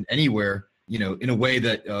opt in anywhere, in a way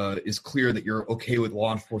that is clear that you're okay with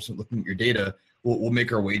law enforcement looking at your data, we'll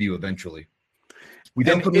make our way to you eventually. We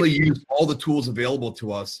definitely use all the tools available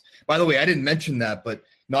to us. By the way, I didn't mention that, but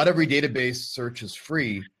not every database search is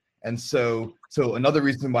free. And so another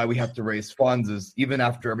reason why we have to raise funds is even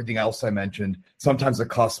after everything else I mentioned, sometimes it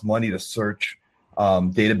costs money to search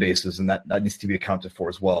databases, and that needs to be accounted for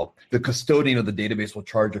as well. The custodian of the database will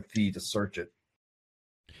charge a fee to search it.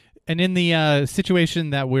 And in the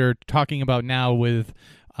situation that we're talking about now with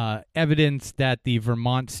evidence that the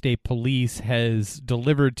Vermont State Police has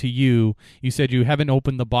delivered to you, you said you haven't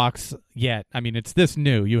opened the box yet. I mean, it's this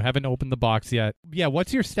new. You haven't opened the box yet. Yeah,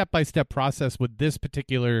 what's your step-by-step process with this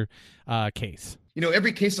particular case?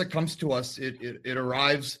 Every case that comes to us, it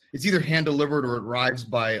arrives. It's either hand-delivered or it arrives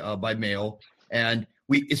by mail, and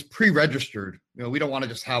it's pre-registered. We don't want to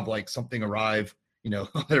just have like something arrive,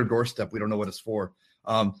 at our doorstep. We don't know what it's for.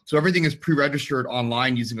 So everything is pre-registered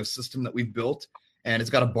online using a system that we've built. And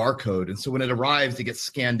it's got a barcode. And so when it arrives, it gets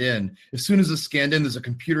scanned in. As soon as it's scanned in, there's a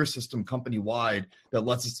computer system company-wide that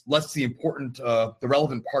lets the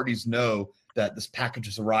relevant parties know that this package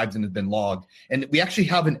has arrived and has been logged. And we actually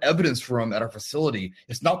have an evidence room at our facility.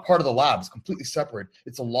 It's not part of the lab. It's completely separate.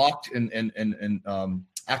 It's a locked and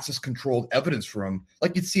access-controlled evidence room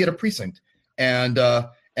like you'd see at a precinct. And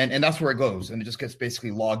that's where it goes. And it just gets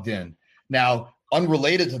basically logged in. Now,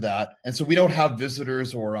 unrelated to that, and so we don't have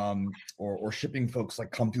visitors or shipping folks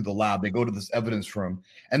like come through the lab. They go to this evidence room,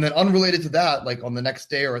 and then unrelated to that, like on the next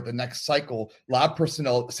day or at the next cycle, lab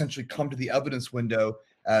personnel essentially come to the evidence window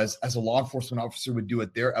as a law enforcement officer would do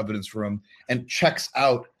at their evidence room and checks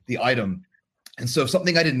out the item. And so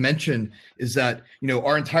something I didn't mention is that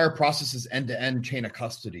our entire process is end-to-end chain of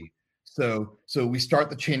custody. So we start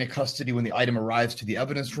the chain of custody when the item arrives to the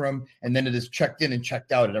evidence room, and then it is checked in and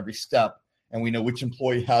checked out at every step. And we know which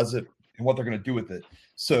employee has it and what they're going to do with it.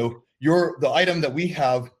 So the item that we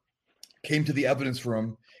have came to the evidence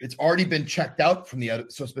room. It's already been checked out from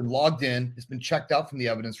so it's been logged in. It's been checked out from the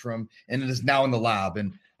evidence room, and it is now in the lab.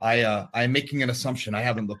 And I'm making an assumption. I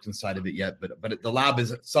haven't looked inside of it yet, but the lab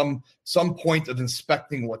is at some point of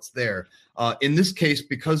inspecting what's there. In this case,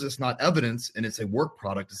 because it's not evidence and it's a work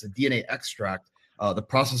product, it's a DNA extract. The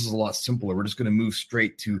process is a lot simpler. We're just going to move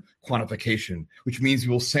straight to quantification, which means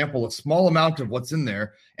we will sample a small amount of what's in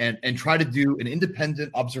there and try to do an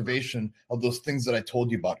independent observation of those things that I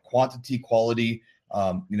told you about: quantity, quality,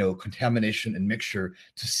 contamination, and mixture,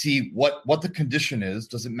 to see what the condition is.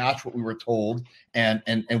 Does it match what we were told? And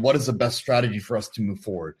what is the best strategy for us to move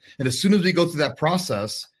forward? And as soon as we go through that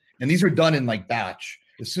process, and these are done in like batch,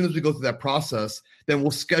 as soon as we go through that process, then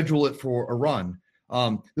we'll schedule it for a run.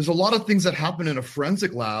 There's a lot of things that happen in a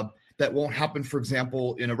forensic lab that won't happen, for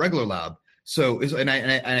example, in a regular lab. So,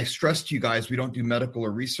 I stress to you guys, we don't do medical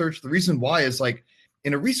or research. The reason why is like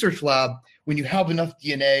in a research lab, when you have enough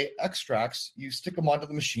DNA extracts, you stick them onto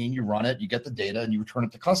the machine, you run it, you get the data, and you return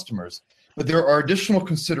it to customers. But there are additional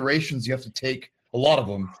considerations you have to take, a lot of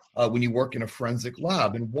them, when you work in a forensic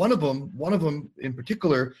lab. And one of them in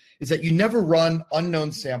particular is that you never run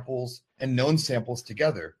unknown samples and known samples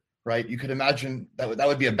together. Right? You could imagine that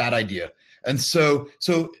would be a bad idea. And so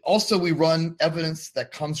also we run evidence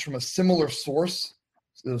that comes from a similar source.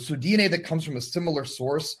 So DNA that comes from a similar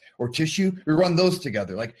source or tissue, we run those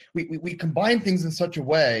together. Like we combine things in such a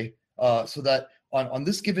way so that on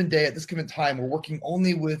this given day at this given time, we're working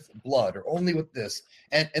only with blood or only with this.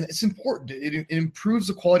 And it's important. It improves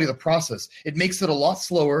the quality of the process. It makes it a lot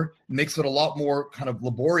slower, makes it a lot more kind of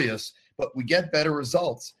laborious, but we get better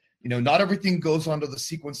results. Not everything goes onto the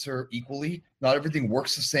sequencer equally. Not everything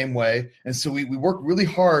works the same way. And so we work really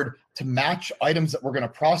hard to match items that we're going to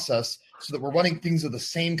process so that we're running things of the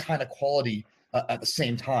same kind of quality at the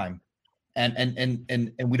same time. And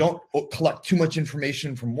we don't collect too much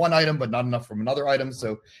information from one item, but not enough from another item.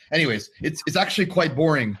 So anyways, it's actually quite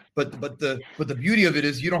boring, but the beauty of it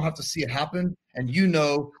is you don't have to see it happen. And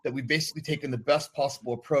that we've basically taken the best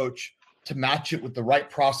possible approach to match it with the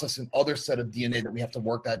right process and other set of DNA that we have to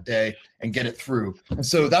work that day and get it through. And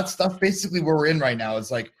so that's basically where we're in right now.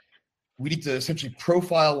 Is like, we need to essentially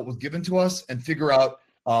profile what was given to us and figure out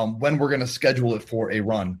when we're going to schedule it for a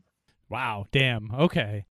run. Wow. Damn.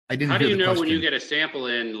 Okay. How do you know when you get a sample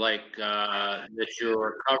in, like that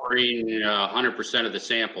you're covering 100% of the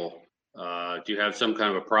sample? Do you have some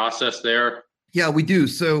kind of a process there? Yeah, we do.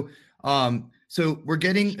 So we're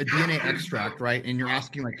getting a DNA extract, right? And you're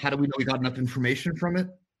asking, like, how do we know we got enough information from it?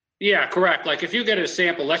 Yeah, correct. Like if you get a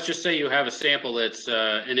sample, let's just say you have a sample that's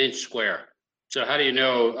an inch square. So how do you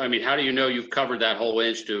know? I mean, how do you know you've covered that whole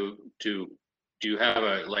inch? Do you have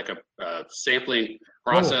a sampling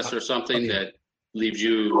process or something that leaves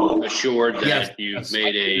you assured that you've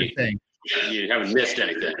made you haven't missed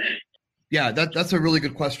anything? Yeah, that's a really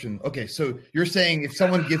good question. Okay, so you're saying if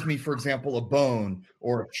someone gives me, for example, a bone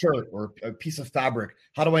or a shirt or a piece of fabric,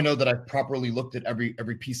 how do I know that I've properly looked at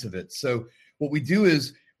every piece of it? So what we do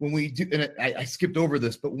is when we do, and I skipped over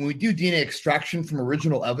this, but when we do DNA extraction from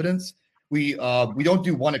original evidence, we don't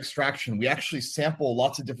do one extraction. We actually sample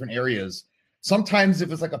lots of different areas. Sometimes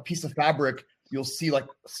if it's like a piece of fabric, you'll see like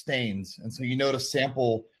stains, and so to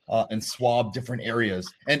sample and swab different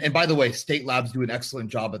areas. And by the way, state labs do an excellent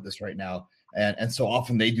job at this right now. And so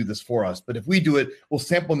often they do this for us. But if we do it, we'll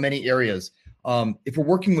sample many areas. If we're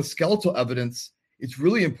working with skeletal evidence, it's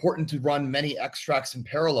really important to run many extracts in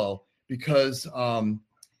parallel because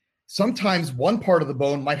sometimes one part of the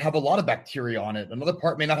bone might have a lot of bacteria on it. Another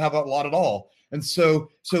part may not have a lot at all. And so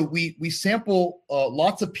we sample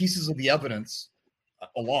lots of pieces of the evidence,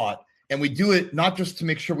 a lot. And we do it not just to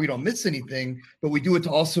make sure we don't miss anything, but we do it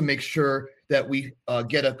to also make sure that we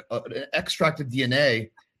get an extract of DNA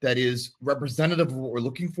that is representative of what we're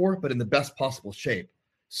looking for, but in the best possible shape.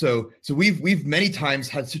 So we've many times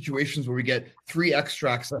had situations where we get 3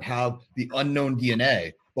 extracts that have the unknown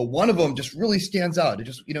DNA, but one of them just really stands out. It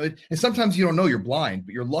just, and sometimes you don't know, you're blind,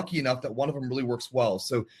 but you're lucky enough that one of them really works well.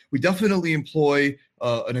 So we definitely employ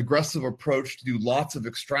an aggressive approach to do lots of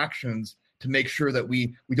extractions to make sure that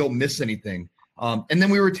we don't miss anything. And then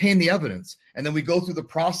we retain the evidence. And then we go through the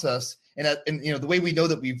process. And the way we know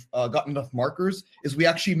that we've gotten enough markers is we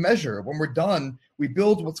actually measure. When we're done, we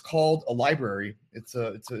build what's called a library. It's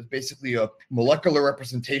basically a molecular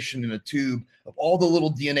representation in a tube of all the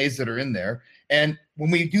little DNAs that are in there. And when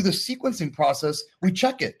we do the sequencing process, we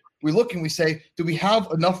check it. We look and we say, do we have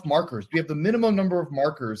enough markers? Do we have the minimum number of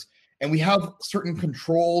markers? And we have certain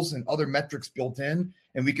controls and other metrics built in.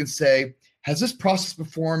 And we can say, has this process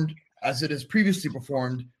performed as it has previously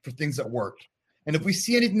performed for things that worked? And if we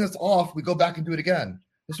see anything that's off, we go back and do it again.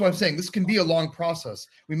 That's what I'm saying. This can be a long process.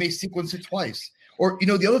 We may sequence it twice. Or,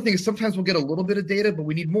 the other thing is sometimes we'll get a little bit of data, but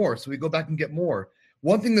we need more. So we go back and get more.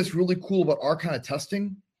 One thing that's really cool about our kind of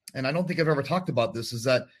testing, and I don't think I've ever talked about this, is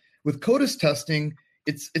that with CODIS testing,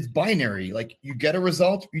 it's binary. Like you get a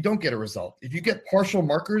result, you don't get a result. If you get partial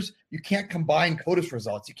markers, you can't combine CODIS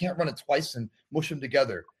results. You can't run it twice and mush them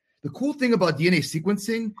together. The cool thing about DNA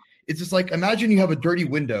sequencing, it's just like, imagine you have a dirty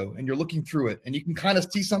window and you're looking through it and you can kind of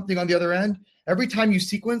see something on the other end. Every time you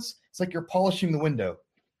sequence, it's like you're polishing the window,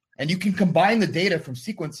 and you can combine the data from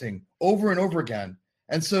sequencing over and over again.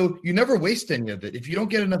 And so you never waste any of it. If you don't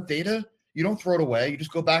get enough data, you don't throw it away. You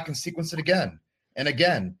just go back and sequence it again and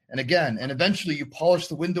again and again. And eventually you polish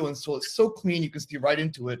the window until it's so clean, you can see right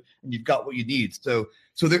into it and you've got what you need. So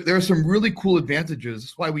there are some really cool advantages.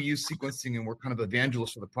 That's why we use sequencing, and we're kind of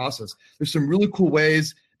evangelists for the process. There's some really cool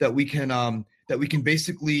ways that we can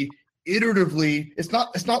basically iteratively, it's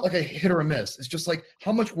not like a hit or a miss. It's just like,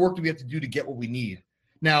 how much work do we have to do to get what we need?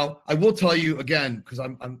 Now, I will tell you again, because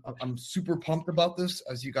I'm super pumped about this,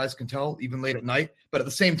 as you guys can tell, even late at night. But at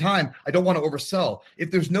the same time, I don't want to oversell.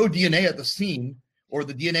 If there's no DNA at the scene, or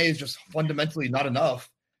the DNA is just fundamentally not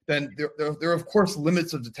enough, then there are of course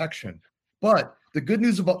limits of detection. But the good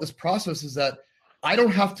news about this process is that I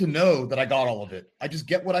don't have to know that I got all of it. I just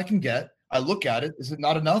get what I can get. I look at it. Is it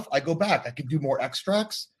not enough? I go back. I can do more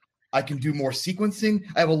extracts. I can do more sequencing.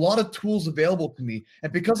 I have a lot of tools available to me.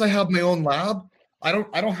 And because I have my own lab, I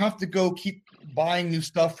don't have to go keep buying new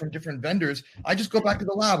stuff from different vendors, I just go back to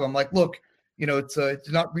the lab. I'm like, look, it's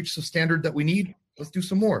did not reach the standard that we need. Let's do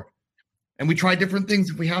some more. And we try different things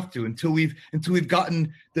if we have to until we've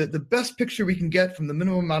gotten the best picture we can get from the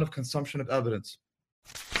minimum amount of consumption of evidence.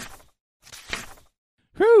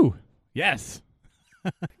 Whew. Yes.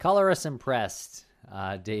 Color us impressed,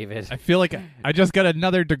 David. I feel like I just got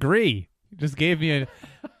another degree. You just gave me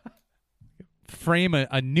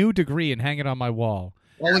a new degree and hang it on my wall.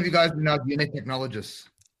 All of you guys are now DNA technologists.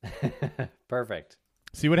 Perfect.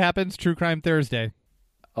 See what happens? True Crime Thursday.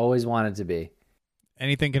 Always wanted to be.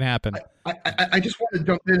 Anything can happen. I just want to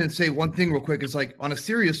jump in and say one thing real quick. It's like, on a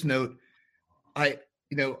serious note, I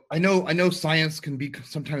know science can be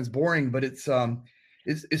sometimes boring, but it's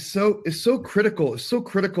so critical. It's so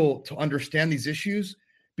critical to understand these issues,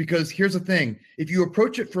 because here's the thing: if you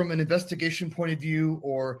approach it from an investigation point of view,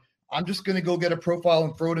 or I'm just going to go get a profile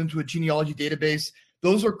and throw it into a genealogy database,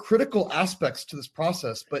 those are critical aspects to this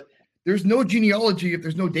process. But there's no genealogy if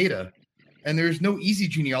there's no data. And there's no easy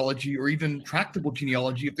genealogy or even tractable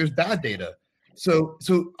genealogy if there's bad data. So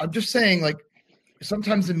I'm just saying, like,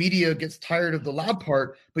 sometimes the media gets tired of the lab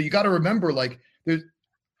part, but you got to remember, like, there's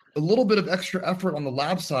a little bit of extra effort on the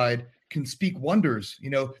lab side can speak wonders.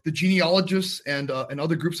 The genealogists and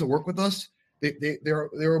other groups that work with us,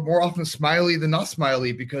 they're more often smiley than not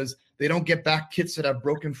smiley, because they don't get back kits that have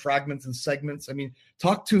broken fragments and segments. I mean,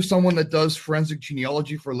 talk to someone that does forensic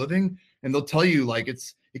genealogy for a living, and they'll tell you, like,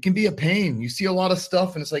 it can be a pain. You see a lot of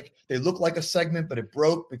stuff and it's like they look like a segment, but it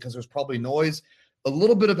broke because there's probably noise. A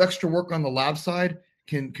little bit of extra work on the lab side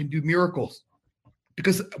can do miracles,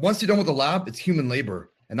 because once you're done with the lab, it's human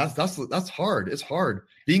labor. And that's hard. It's hard.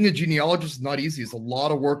 Being a genealogist is not easy. It's a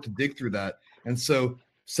lot of work to dig through that. And so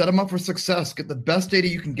set them up for success. Get the best data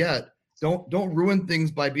you can get. Don't ruin things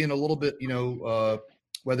by being a little bit,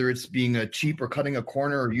 whether it's being cheap or cutting a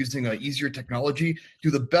corner or using easier technology.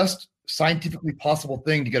 Do the best scientifically possible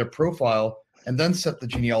thing to get a profile, and then set the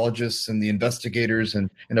genealogists and the investigators and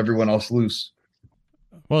everyone else loose.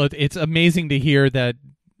 Well, it's amazing to hear that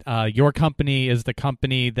your company is the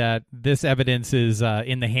company that this evidence is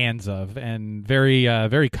in the hands of, and very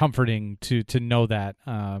very comforting to know that.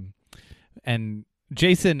 And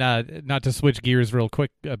Jason, not to switch gears real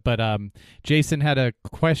quick, but Jason had a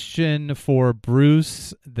question for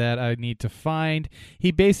Bruce that I need to find.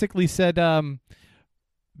 He basically said,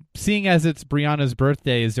 seeing as it's Brianna's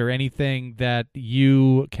birthday, is there anything that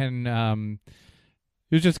you can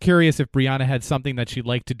he was just curious if Brianna had something that she'd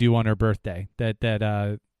like to do on her birthday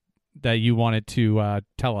that you wanted to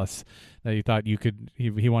tell us, that you thought you could.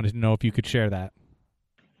 He wanted to know if you could share that.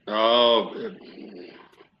 Oh,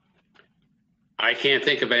 I can't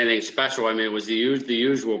think of anything special. I mean, it was the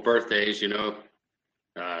usual birthdays,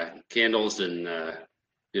 candles and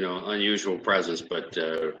unusual presents. But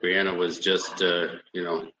Brianna was just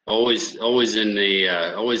always in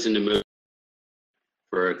the mood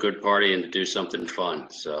for a good party and to do something fun.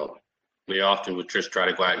 So we often would just try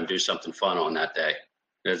to go out and do something fun on that day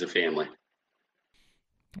as a family.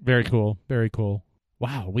 Very cool. Very cool.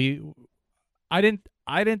 Wow. I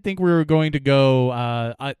didn't think we were going to go,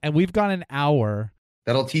 and we've gone an hour.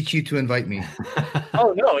 That'll teach you to invite me.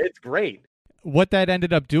 Oh no, it's great. What that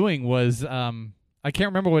ended up doing was, I can't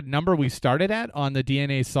remember what number we started at on the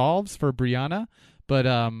DNA solves for Brianna, but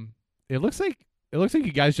it looks like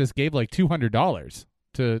you guys just gave like $200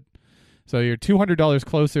 so you're $200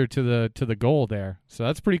 closer to the goal there. So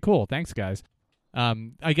that's pretty cool. Thanks, guys.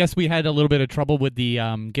 I guess we had a little bit of trouble with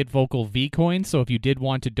the Get Vocal V coin. So if you did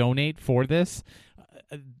want to donate for this,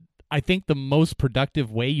 I think the most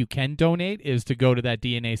productive way you can donate is to go to that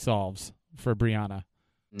DNA solves for Brianna.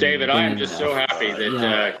 David, I am just so happy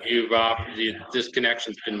that this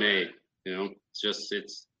connection's been made.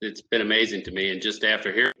 It's been amazing to me, and just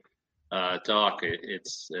after hearing talk,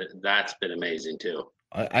 that's been amazing too.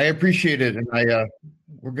 I appreciate it, and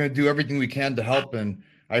we're going to do everything we can to help, and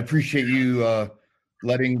I appreciate you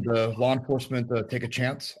letting the law enforcement take a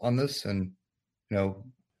chance on this, and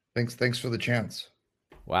thanks for the chance.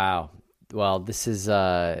 Wow. Well, this has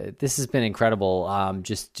been incredible.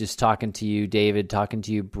 Just talking to you, David, talking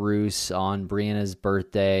to you, Bruce, on Brianna's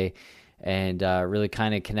birthday, and really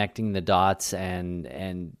kind of connecting the dots,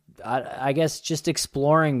 and I guess just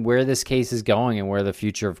exploring where this case is going and where the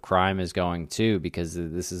future of crime is going too, because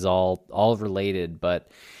this is all related.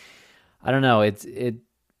 But I don't know.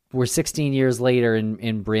 We're 16 years later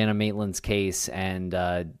in Brianna Maitland's case, and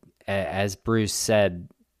as Bruce said,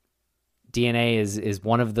 DNA is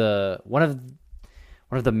one of the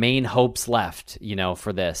main hopes left,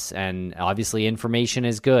 for this. And obviously information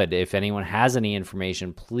is good. If anyone has any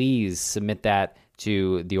information, please submit that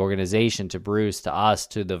to the organization, to Bruce, to us,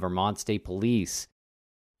 to the Vermont State Police.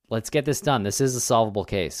 Let's get this done. This is a solvable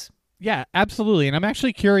case. Yeah, absolutely. And I'm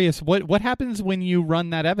actually curious, what happens when you run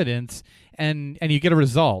that evidence and you get a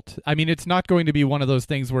result? I mean, it's not going to be one of those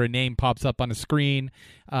things where a name pops up on a screen.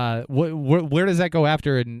 Where does that go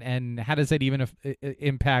after, and how does that even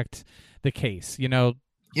impact the case?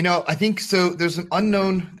 I think so. There's an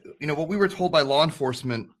unknown, what we were told by law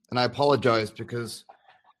enforcement, and I apologize because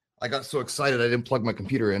I got so excited I didn't plug my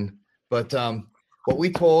computer in. But what we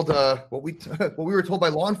were told by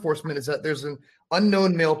law enforcement is that there's an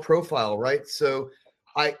unknown male profile, right? So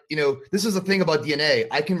this is the thing about DNA.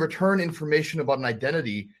 I can return information about an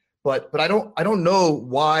identity, but I don't know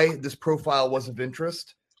why this profile was of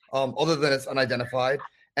interest, other than it's unidentified.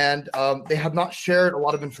 And they have not shared a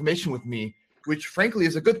lot of information with me, which frankly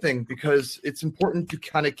is a good thing, because it's important to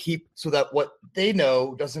kind of keep so that what they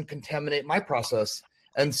know doesn't contaminate my process.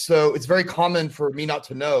 And so it's very common for me not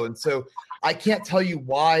to know. And so I can't tell you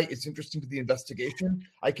why it's interesting to the investigation.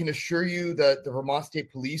 I can assure you that the Vermont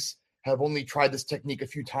State Police have only tried this technique a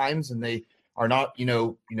few times, and they are not,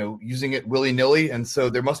 using it willy-nilly. And so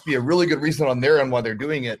there must be a really good reason on their end why they're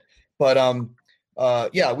doing it. But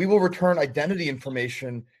we will return identity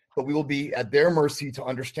information, but we will be at their mercy to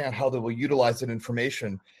understand how they will utilize that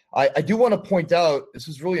information. I do want to point out, this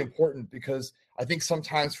is really important, because I think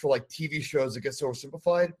sometimes for like TV shows, it gets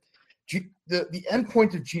oversimplified. The end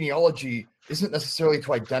point of genealogy isn't necessarily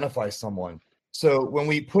to identify someone. So when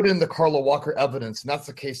we put in the Carla Walker evidence, and that's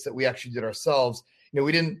the case that we actually did ourselves,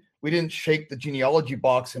 we didn't shake the genealogy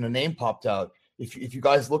box and a name popped out. If you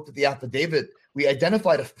guys looked at the affidavit, we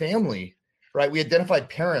identified a family, right? We identified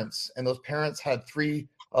parents, and those parents had 3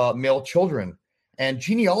 male children. And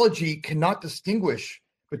genealogy cannot distinguish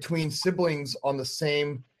between siblings on the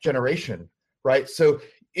same generation, right? So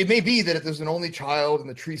it may be that if there's an only child and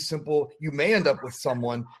the tree's simple, you may end up with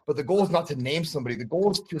someone, but the goal is not to name somebody. The goal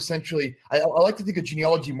is to essentially, I like to think of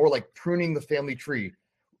genealogy more like pruning the family tree.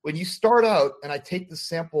 When you start out, and I take the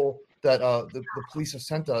sample that the police have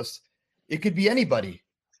sent us, it could be anybody.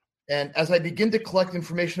 And as I begin to collect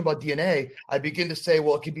information about DNA, I begin to say,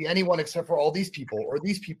 well, it could be anyone except for all these people or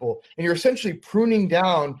these people. And you're essentially pruning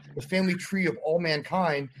down the family tree of all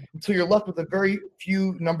mankind until you're left with a very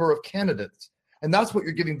few number of candidates. And that's what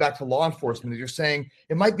you're giving back to law enforcement. Is you're saying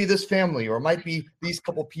it might be this family, or it might be these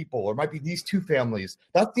couple people, or it might be these 2 families.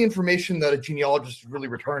 That's the information that a genealogist is really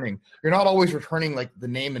returning. You're not always returning like the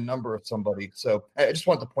name and number of somebody. So I just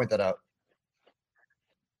wanted to point that out.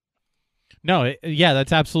 No,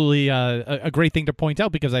 that's absolutely a great thing to point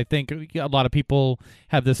out, because I think a lot of people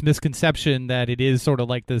have this misconception that it is sort of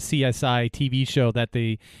like the CSI TV show that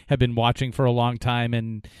they have been watching for a long time,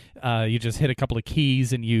 and you just hit a couple of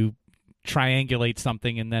keys and you triangulate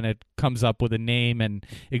something, and then it comes up with a name and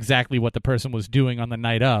exactly what the person was doing on the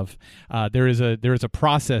night of. There is a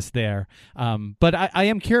process there. But I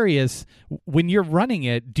am curious, when you're running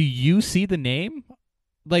it, do you see the name?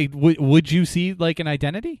 Like, would you see like an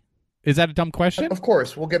identity? Is that a dumb question? Of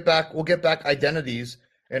course, we'll get back identities,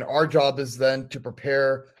 and our job is then to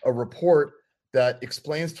prepare a report that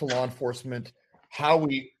explains to law enforcement how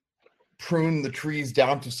we prune the trees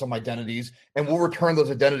down to some identities, and we'll return those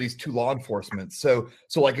identities to law enforcement. So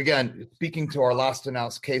like, again, speaking to our last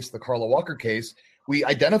announced case, the Carla Walker case, we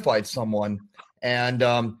identified someone, and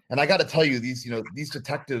I got to tell you, these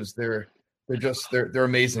detectives, they're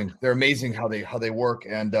amazing. They're amazing how they work,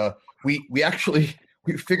 and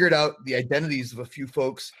we figured out the identities of a few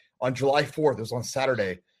folks on July 4th. It was on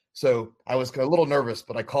Saturday. So I was a little nervous,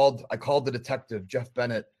 but I called the detective, Jeff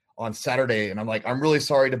Bennett, on Saturday, and I'm like, I'm really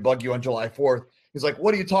sorry to bug you on July 4th. He's like,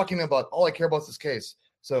 what are you talking about? All I care about is this case.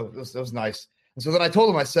 So it was nice. And so then I told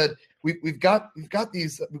him, I said, we've got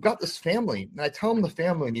this family. And I tell him the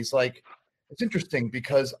family, and he's like, it's interesting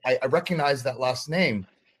because I recognize that last name.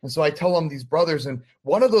 And so I tell him these brothers, and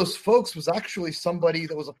one of those folks was actually somebody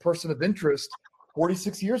that was a person of interest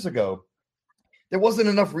 46 years ago. There wasn't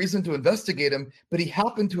enough reason to investigate him, but he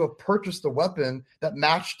happened to have purchased a weapon that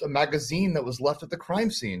matched a magazine that was left at the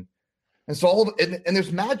crime scene. And so and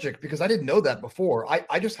there's magic, because I didn't know that before.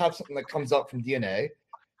 I just have something that comes up from DNA.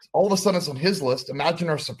 All of a sudden it's on his list. Imagine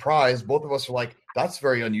our surprise. Both of us are like, that's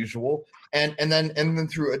very unusual. And then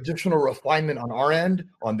through additional refinement on our end,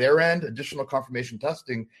 on their end, additional confirmation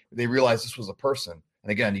testing, they realized this was a person.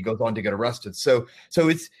 And again, he goes on to get arrested. So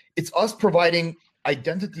it's us providing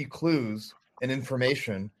identity clues and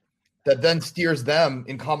information that then steers them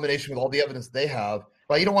in combination with all the evidence they have.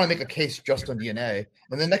 But you don't want to make a case just on DNA.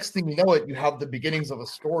 And the next thing you know it, you have the beginnings of a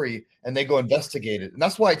story, and they go investigate it. And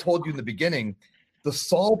that's why I told you in the beginning, the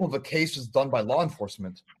solve of a case is done by law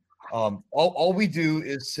enforcement. All we do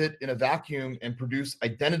is sit in a vacuum and produce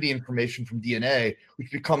identity information from DNA,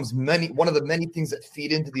 which becomes one of the many things that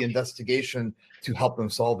feed into the investigation to help them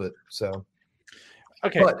solve it. So,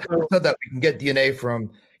 Okay. but having said that, we can get DNA from,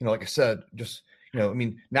 like I said, just, I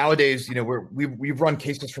mean, nowadays, we've run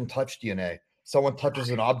cases from touch DNA. Someone touches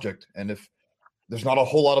an object, and if there's not a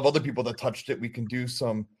whole lot of other people that touched it, we can do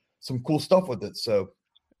some cool stuff with it. So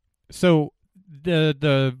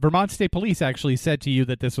the Vermont State Police actually said to you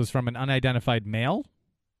that this was from an unidentified male?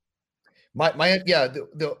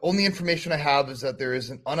 The only information I have is that there is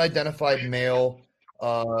an unidentified male.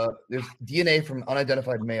 There's DNA from an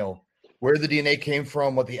unidentified male. Where the DNA came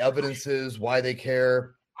from, what the evidence is, why they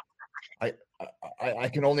care, I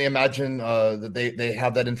can only imagine that they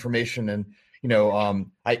have that information, and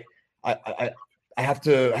I have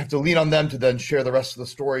to lean on them to then share the rest of the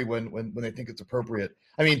story when they think it's appropriate.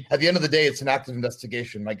 I mean, at the end of the day, it's an active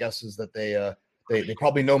investigation. My guess is that they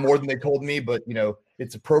probably know more than they told me, but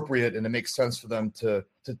it's appropriate and it makes sense for them to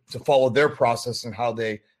follow their process and how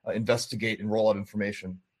they investigate and roll out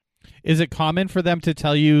information. Is it common for them to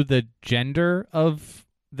tell you the gender of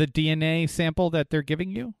the DNA sample that they're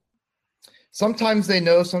giving you? Sometimes they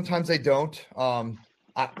know, sometimes they don't. I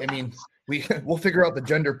mean, we'll figure out the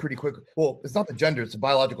gender pretty quickly. Well, it's not the gender; it's the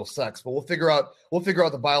biological sex. But we'll figure out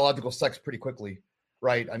the biological sex pretty quickly,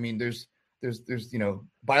 right? I mean, there's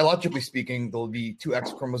biologically speaking, there'll be two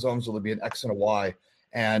X chromosomes. There'll be an X and a Y.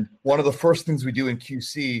 And one of the first things we do in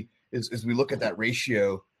QC is we look at that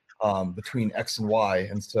ratio between X and Y.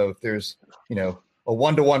 And so if there's a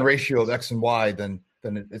 1-to-1 ratio of X and Y, then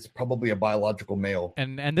it's probably a biological male.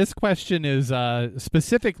 And this question is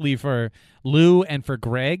specifically for Lou and for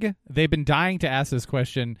Greg. They've been dying to ask this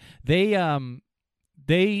question. They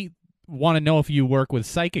want to know if you work with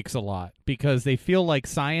psychics a lot, because they feel like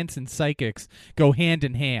science and psychics go hand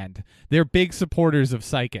in hand. They're big supporters of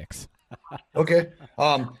psychics. Okay.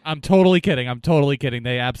 I'm totally kidding.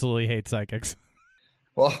 They absolutely hate psychics.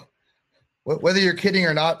 Well, whether you're kidding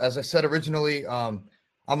or not, as I said originally, I'm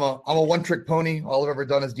a one-trick pony. All I've ever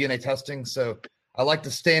done is DNA testing. So I like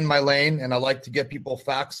to stay in my lane, and I like to get people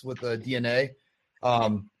facts with DNA.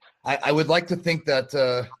 I would like to think that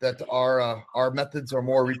our methods are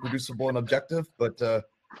more reproducible and objective, but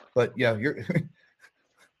yeah,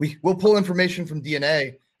 we'll pull information from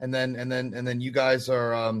DNA, and then you guys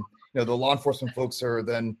are the law enforcement folks are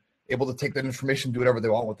then able to take that information, do whatever they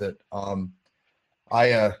want with it.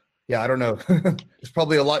 I don't know. There's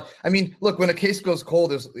probably a lot. I mean, look, when a case goes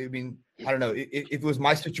cold, I don't know. If it was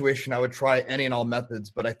my situation, I would try any and all methods.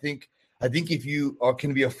 But I think if you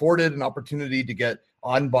can be afforded an opportunity to get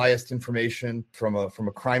unbiased information from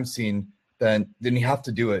a crime scene, then you have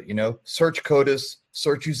to do it. Search CODIS,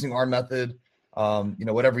 search using our method.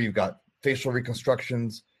 Whatever you've got, facial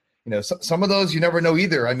reconstructions. Some of those you never know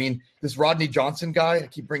either. I mean, this Rodney Johnson guy, I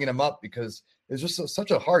keep bringing him up because it's just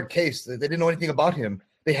such a hard case. They didn't know anything about him.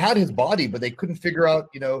 They had his body, but they couldn't figure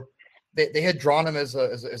out, they had drawn him as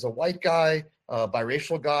a white guy,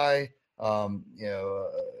 biracial guy.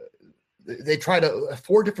 They tried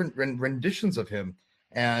 4 different renditions of him.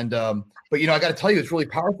 And, but I got to tell you, it's really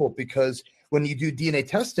powerful because when you do DNA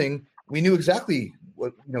testing, we knew exactly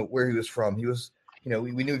where he was from. He was,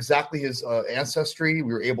 we knew exactly his ancestry.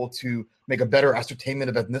 We were able to make a better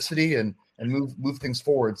ascertainment of ethnicity and move things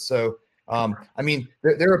forward. So, I mean,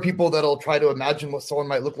 there are people that'll try to imagine what someone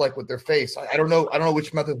might look like with their face. I don't know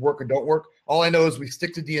which methods work or don't work. All I know is we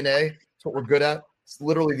stick to DNA. It's what we're good at. It's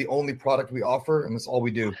literally the only product we offer, and that's all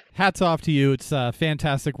we do. Hats off to you. It's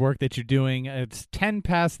fantastic work that you're doing. It's 10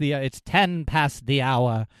 past the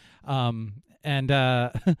hour. And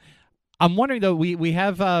I'm wondering though, we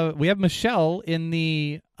have Michelle in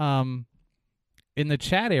the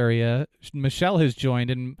chat area. Michelle has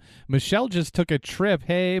joined, and Michelle just took a trip.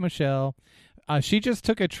 Hey, Michelle. She just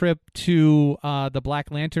took a trip to the Black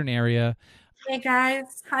Lantern area. Hey,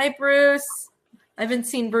 guys. Hi, Bruce. I haven't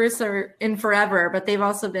seen Bruce in forever, but they've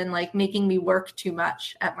also been making me work too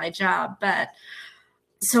much at my job. But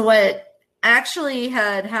so what actually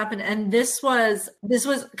had happened, and this was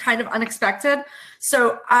kind of unexpected.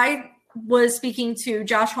 So I was speaking to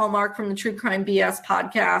Josh Hallmark from the True Crime BS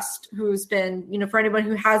podcast, who's been, for anyone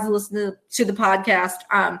who hasn't listened to the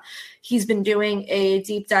podcast, he's been doing a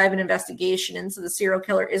deep dive and investigation into the serial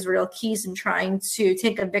killer Israel Keyes and trying to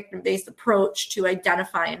take a victim-based approach to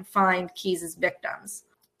identify and find Keyes' victims.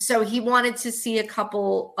 So he wanted to see a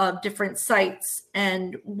couple of different sites,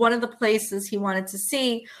 and one of the places he wanted to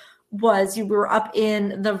see was you were up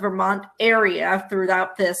in the Vermont area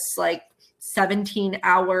throughout this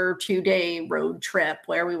 17-hour 2-day road trip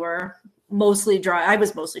where we were mostly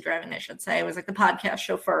driving, I should say. I was like the podcast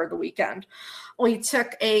chauffeur of the weekend. We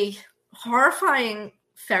took a horrifying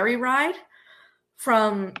ferry ride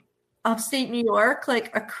from upstate New York,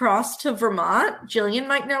 like across to Vermont. Jillian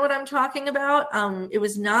might know what I'm talking about. It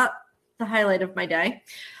was not the highlight of my day.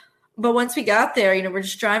 But once we got there, we're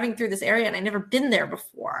just driving through this area and I'd never been there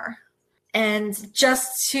before. And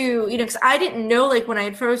just to, because I didn't know, like when I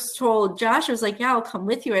had first told Josh, I was like, yeah, I'll come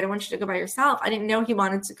with you. I don't want you to go by yourself. I didn't know he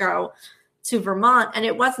wanted to go to Vermont. And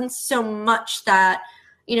it wasn't so much that,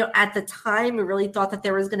 at the time we really thought that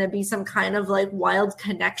there was going to be some kind of like wild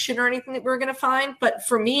connection or anything that we were going to find. But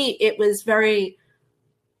for me, it was very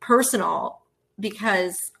personal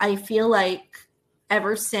because I feel like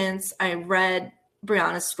ever since I read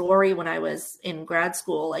Brianna's story when I was in grad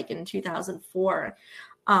school, like in 2004,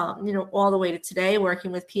 all the way to today,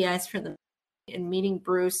 working with PIs for the and meeting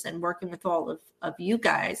Bruce and working with all of you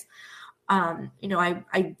guys,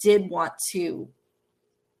 I did want to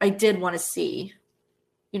see,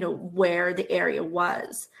 where the area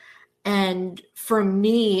was. And for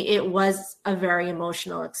me, it was a very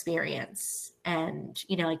emotional experience. And,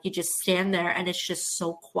 like you just stand there and it's just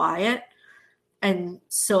so quiet and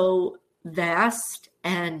so vast.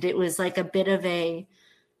 And it was like a bit of a,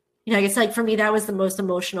 I guess like for me, that was the most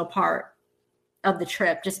emotional part of the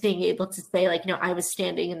trip, just being able to say like, I was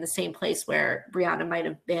standing in the same place where Brianna might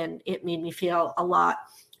have been. It made me feel a lot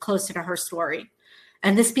closer to her story.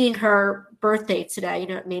 And this being her birthday today,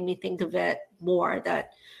 it made me think of it more that,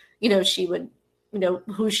 she would,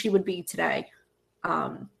 who she would be today.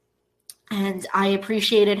 And I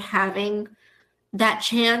appreciated having that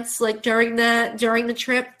chance, like during the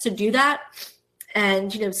trip to do that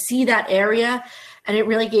and, see that area. And it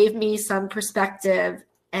really gave me some perspective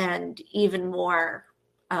and even more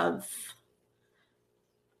of,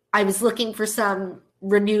 I was looking for some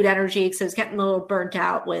renewed energy because I was getting a little burnt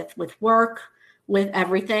out with work, with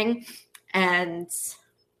everything. And,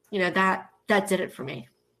 that did it for me.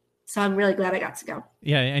 So I'm really glad I got to go.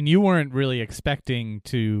 Yeah. And you weren't really expecting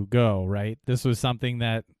to go, right? This was something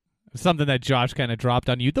that Josh kind of dropped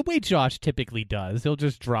on you the way Josh typically does. He'll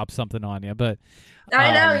just drop something on you, but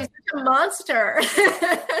I know he's such a monster.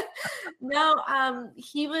 No,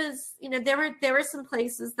 he was, there were some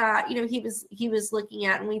places that, he was looking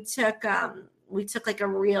at, and we took like a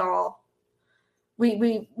real,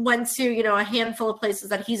 we went to, a handful of places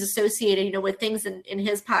that he's associated, with things in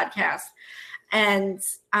his podcast. And,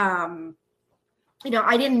 I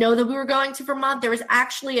didn't know that we were going to Vermont. There was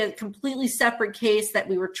actually a completely separate case that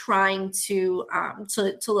we were trying to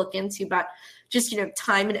look into, but just,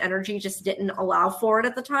 time and energy just didn't allow for it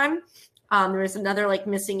at the time. There was another like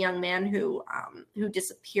missing young man who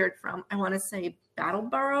disappeared from, I want to say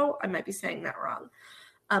Battleboro. I might be saying that wrong.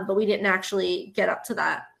 But we didn't actually get up to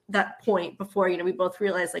that point before, we both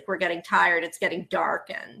realized like we're getting tired, it's getting dark,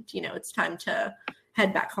 and, it's time to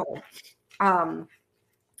head back home.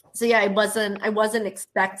 So yeah, I wasn't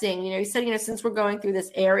expecting, he said, since we're going through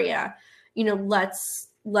this area, let's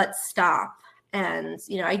stop. And,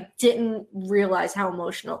 I didn't realize how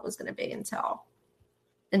emotional it was going to be until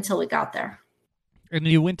we got there. And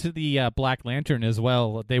you went to the Black Lantern as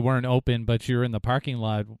well. They weren't open, but you're in the parking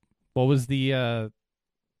lot. What was the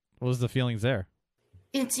feelings there?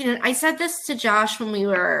 It's, I said this to Josh when we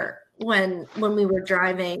were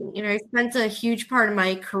driving. I spent a huge part of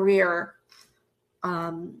my career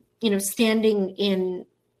standing in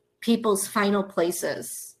people's final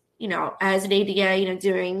places, as an ADA,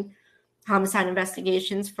 doing homicide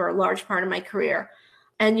investigations for a large part of my career.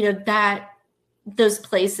 And, that those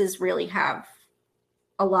places really have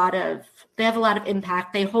a lot of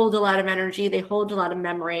impact. They hold a lot of energy. They hold a lot of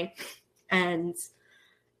memory. And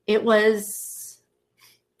it was,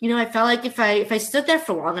 I felt like if I stood there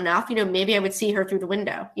for long enough, maybe I would see her through the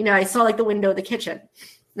window. I saw like the window of the kitchen.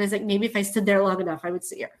 And I was like, maybe if I stood there long enough, I would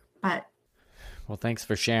see her. But well, thanks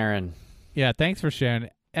for sharing. Yeah, thanks for sharing.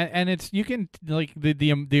 And it's, you can like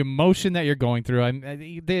the emotion that you're going through.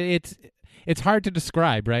 It's hard to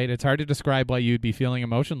describe, right? It's hard to describe why you'd be feeling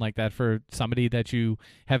emotion like that for somebody that you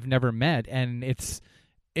have never met. And it's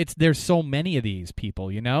there's so many of these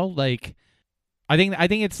people, like I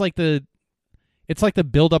think it's like the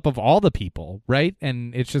buildup of all the people, right?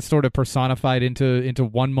 And it's just sort of personified into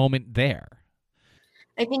one moment there.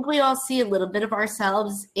 I think we all see a little bit of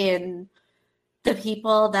ourselves in the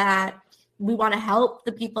people that we want to help,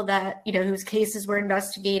 the people that, whose cases we're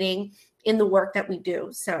investigating, in the work that we do.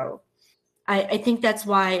 So I think that's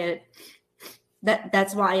why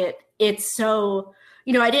it's so,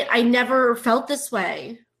 I never felt this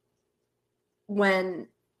way when,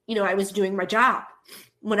 I was doing my job,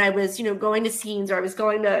 when I was, going to scenes, or I was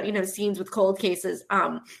going to, scenes with cold cases.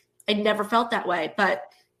 I I never felt that way. But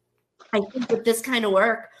I think with this kind of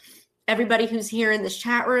work, everybody who's here in this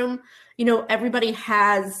chat room, everybody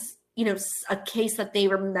has, a case that they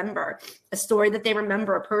remember, a story that they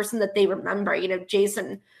remember, a person that they remember.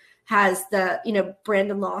 Jason has the,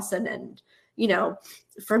 Brandon Lawson, and,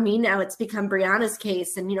 for me now it's become Brianna's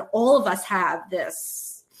case. And, all of us have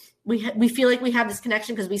this, we feel like we have this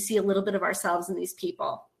connection because we see a little bit of ourselves in these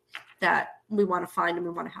people that we want to find and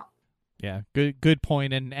we want to help. Yeah, good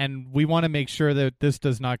point. And we want to make sure that this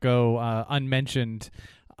does not go unmentioned.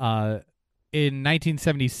 In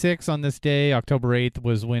 1976, on this day, October 8th,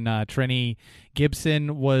 was when Trenny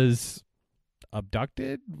Gibson was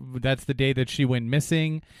abducted. That's the day that she went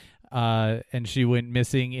missing. And she went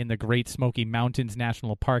missing in the Great Smoky Mountains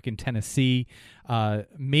National Park in Tennessee.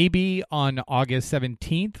 Maybe on August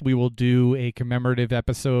 17th, we will do a commemorative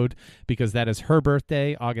episode because that is her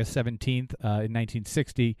birthday, August 17th, in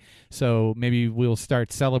 1960. So maybe we'll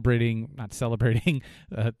start not celebrating,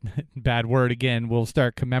 bad word again, we'll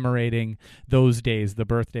start commemorating those days, the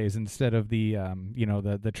birthdays, instead of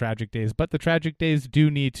the tragic days. But the tragic days do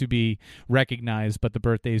need to be recognized, but the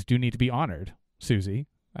birthdays do need to be honored, Susie.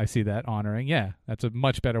 I see that, honoring. Yeah, that's a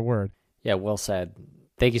much better word. Yeah, well said.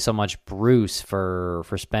 Thank you so much, Bruce, for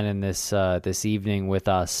spending this evening with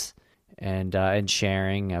us and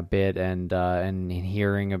sharing a bit and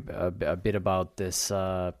hearing a bit about this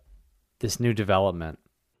new development.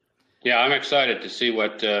 Yeah, I'm excited to see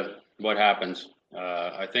what happens.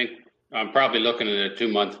 I think I'm probably looking at a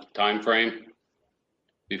 2-month time frame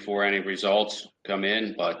before any results come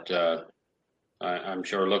in, but I'm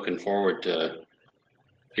sure looking forward to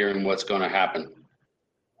hearing what's going to happen.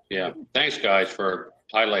 Yeah, thanks guys for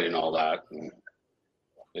highlighting all that.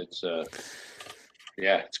 It's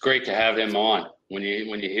it's great to have him on. When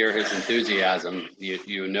you hear his enthusiasm,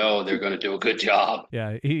 you know they're going to do a good job.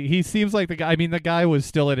 Yeah, he seems like the guy. I mean, the guy was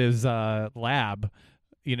still at his lab.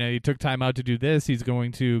 He took time out to do this. He's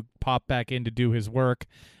going to pop back in to do his work.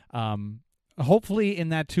 Hopefully in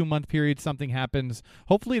that 2-month period something happens.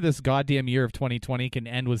 Hopefully this goddamn year of 2020 can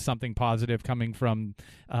end with something positive coming from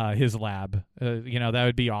his lab. That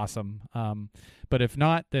would be awesome. But if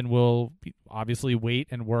not, then we'll obviously wait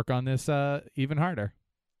and work on this even harder.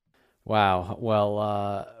 Wow.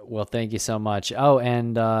 Well, thank you so much. Oh,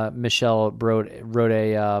 and Michelle wrote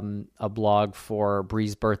a blog for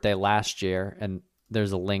Bree's birthday last year, and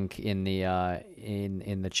there's a link in the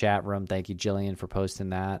in the chat room. Thank you, Jillian, for posting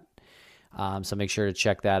that. So make sure to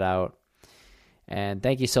check that out. And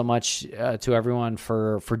thank you so much to everyone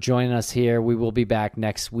for joining us here. We will be back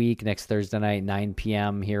next Thursday night, 9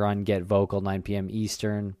 p.m. here on Get Vocal, 9 p.m.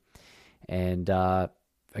 Eastern. And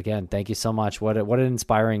again, thank you so much. What an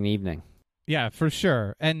inspiring evening. Yeah, for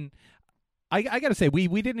sure. And I got to say,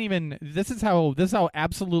 we didn't even. This is how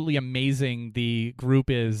absolutely amazing the group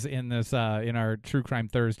is in this in our True Crime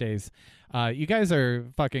Thursdays. You guys are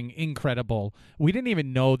fucking incredible. We didn't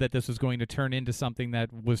even know that this was going to turn into something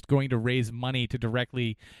that was going to raise money to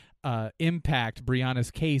directly impact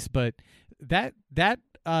Brianna's case. But that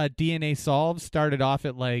DNA Solve started off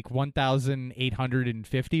at like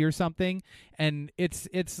 1,850 or something, and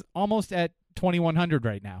it's almost at 2,100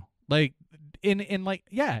 right now. Like in like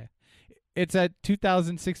yeah. It's at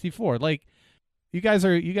 2,064. Like, you guys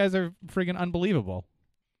are friggin' unbelievable.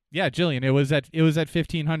 Yeah, Jillian, it was at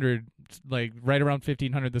 1,500, like right around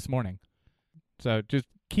 1,500 this morning. So just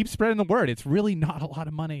keep spreading the word. It's really not a lot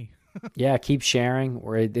of money. Yeah, keep sharing.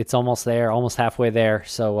 It's almost there, almost halfway there.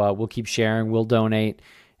 So we'll keep sharing. We'll donate,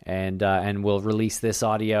 and we'll release this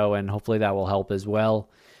audio, and hopefully that will help as well.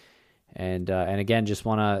 And again, just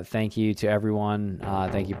want to thank you to everyone.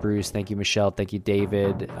 Thank you, Bruce. Thank you, Michelle. Thank you,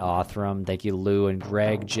 David, Othram. Thank you, Lou and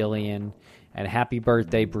Greg, Jillian. And happy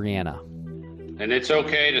birthday, Brianna. And it's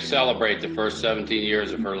okay to celebrate the first 17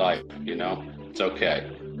 years of her life, It's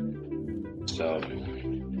okay. So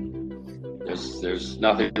there's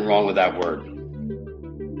nothing wrong with that word.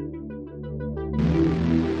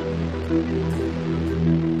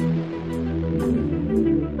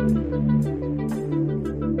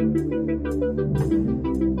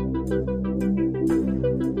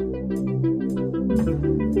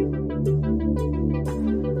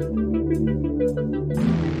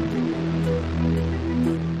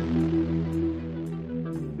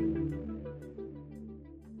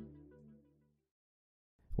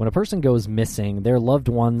 When a person goes missing, their loved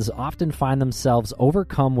ones often find themselves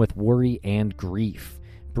overcome with worry and grief.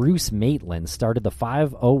 Bruce Maitland started the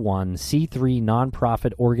 501c3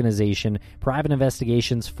 nonprofit organization Private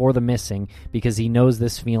Investigations for the Missing because he knows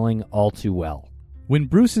this feeling all too well. When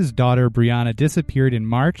Bruce's daughter Brianna disappeared in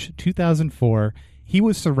March 2004, he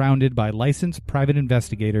was surrounded by licensed private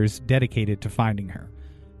investigators dedicated to finding her.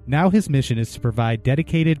 Now his mission is to provide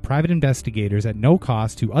dedicated private investigators at no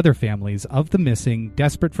cost to other families of the missing,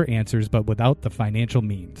 desperate for answers but without the financial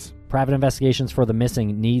means. Private Investigations for the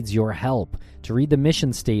Missing needs your help. To read the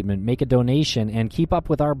mission statement, make a donation, and keep up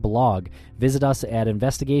with our blog, visit us at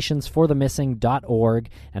investigationsforthemissing.org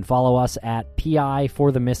and follow us at PI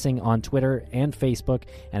for the Missing on Twitter and Facebook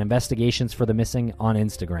and Investigations for the Missing on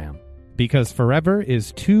Instagram. Because forever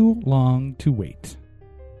is too long to wait.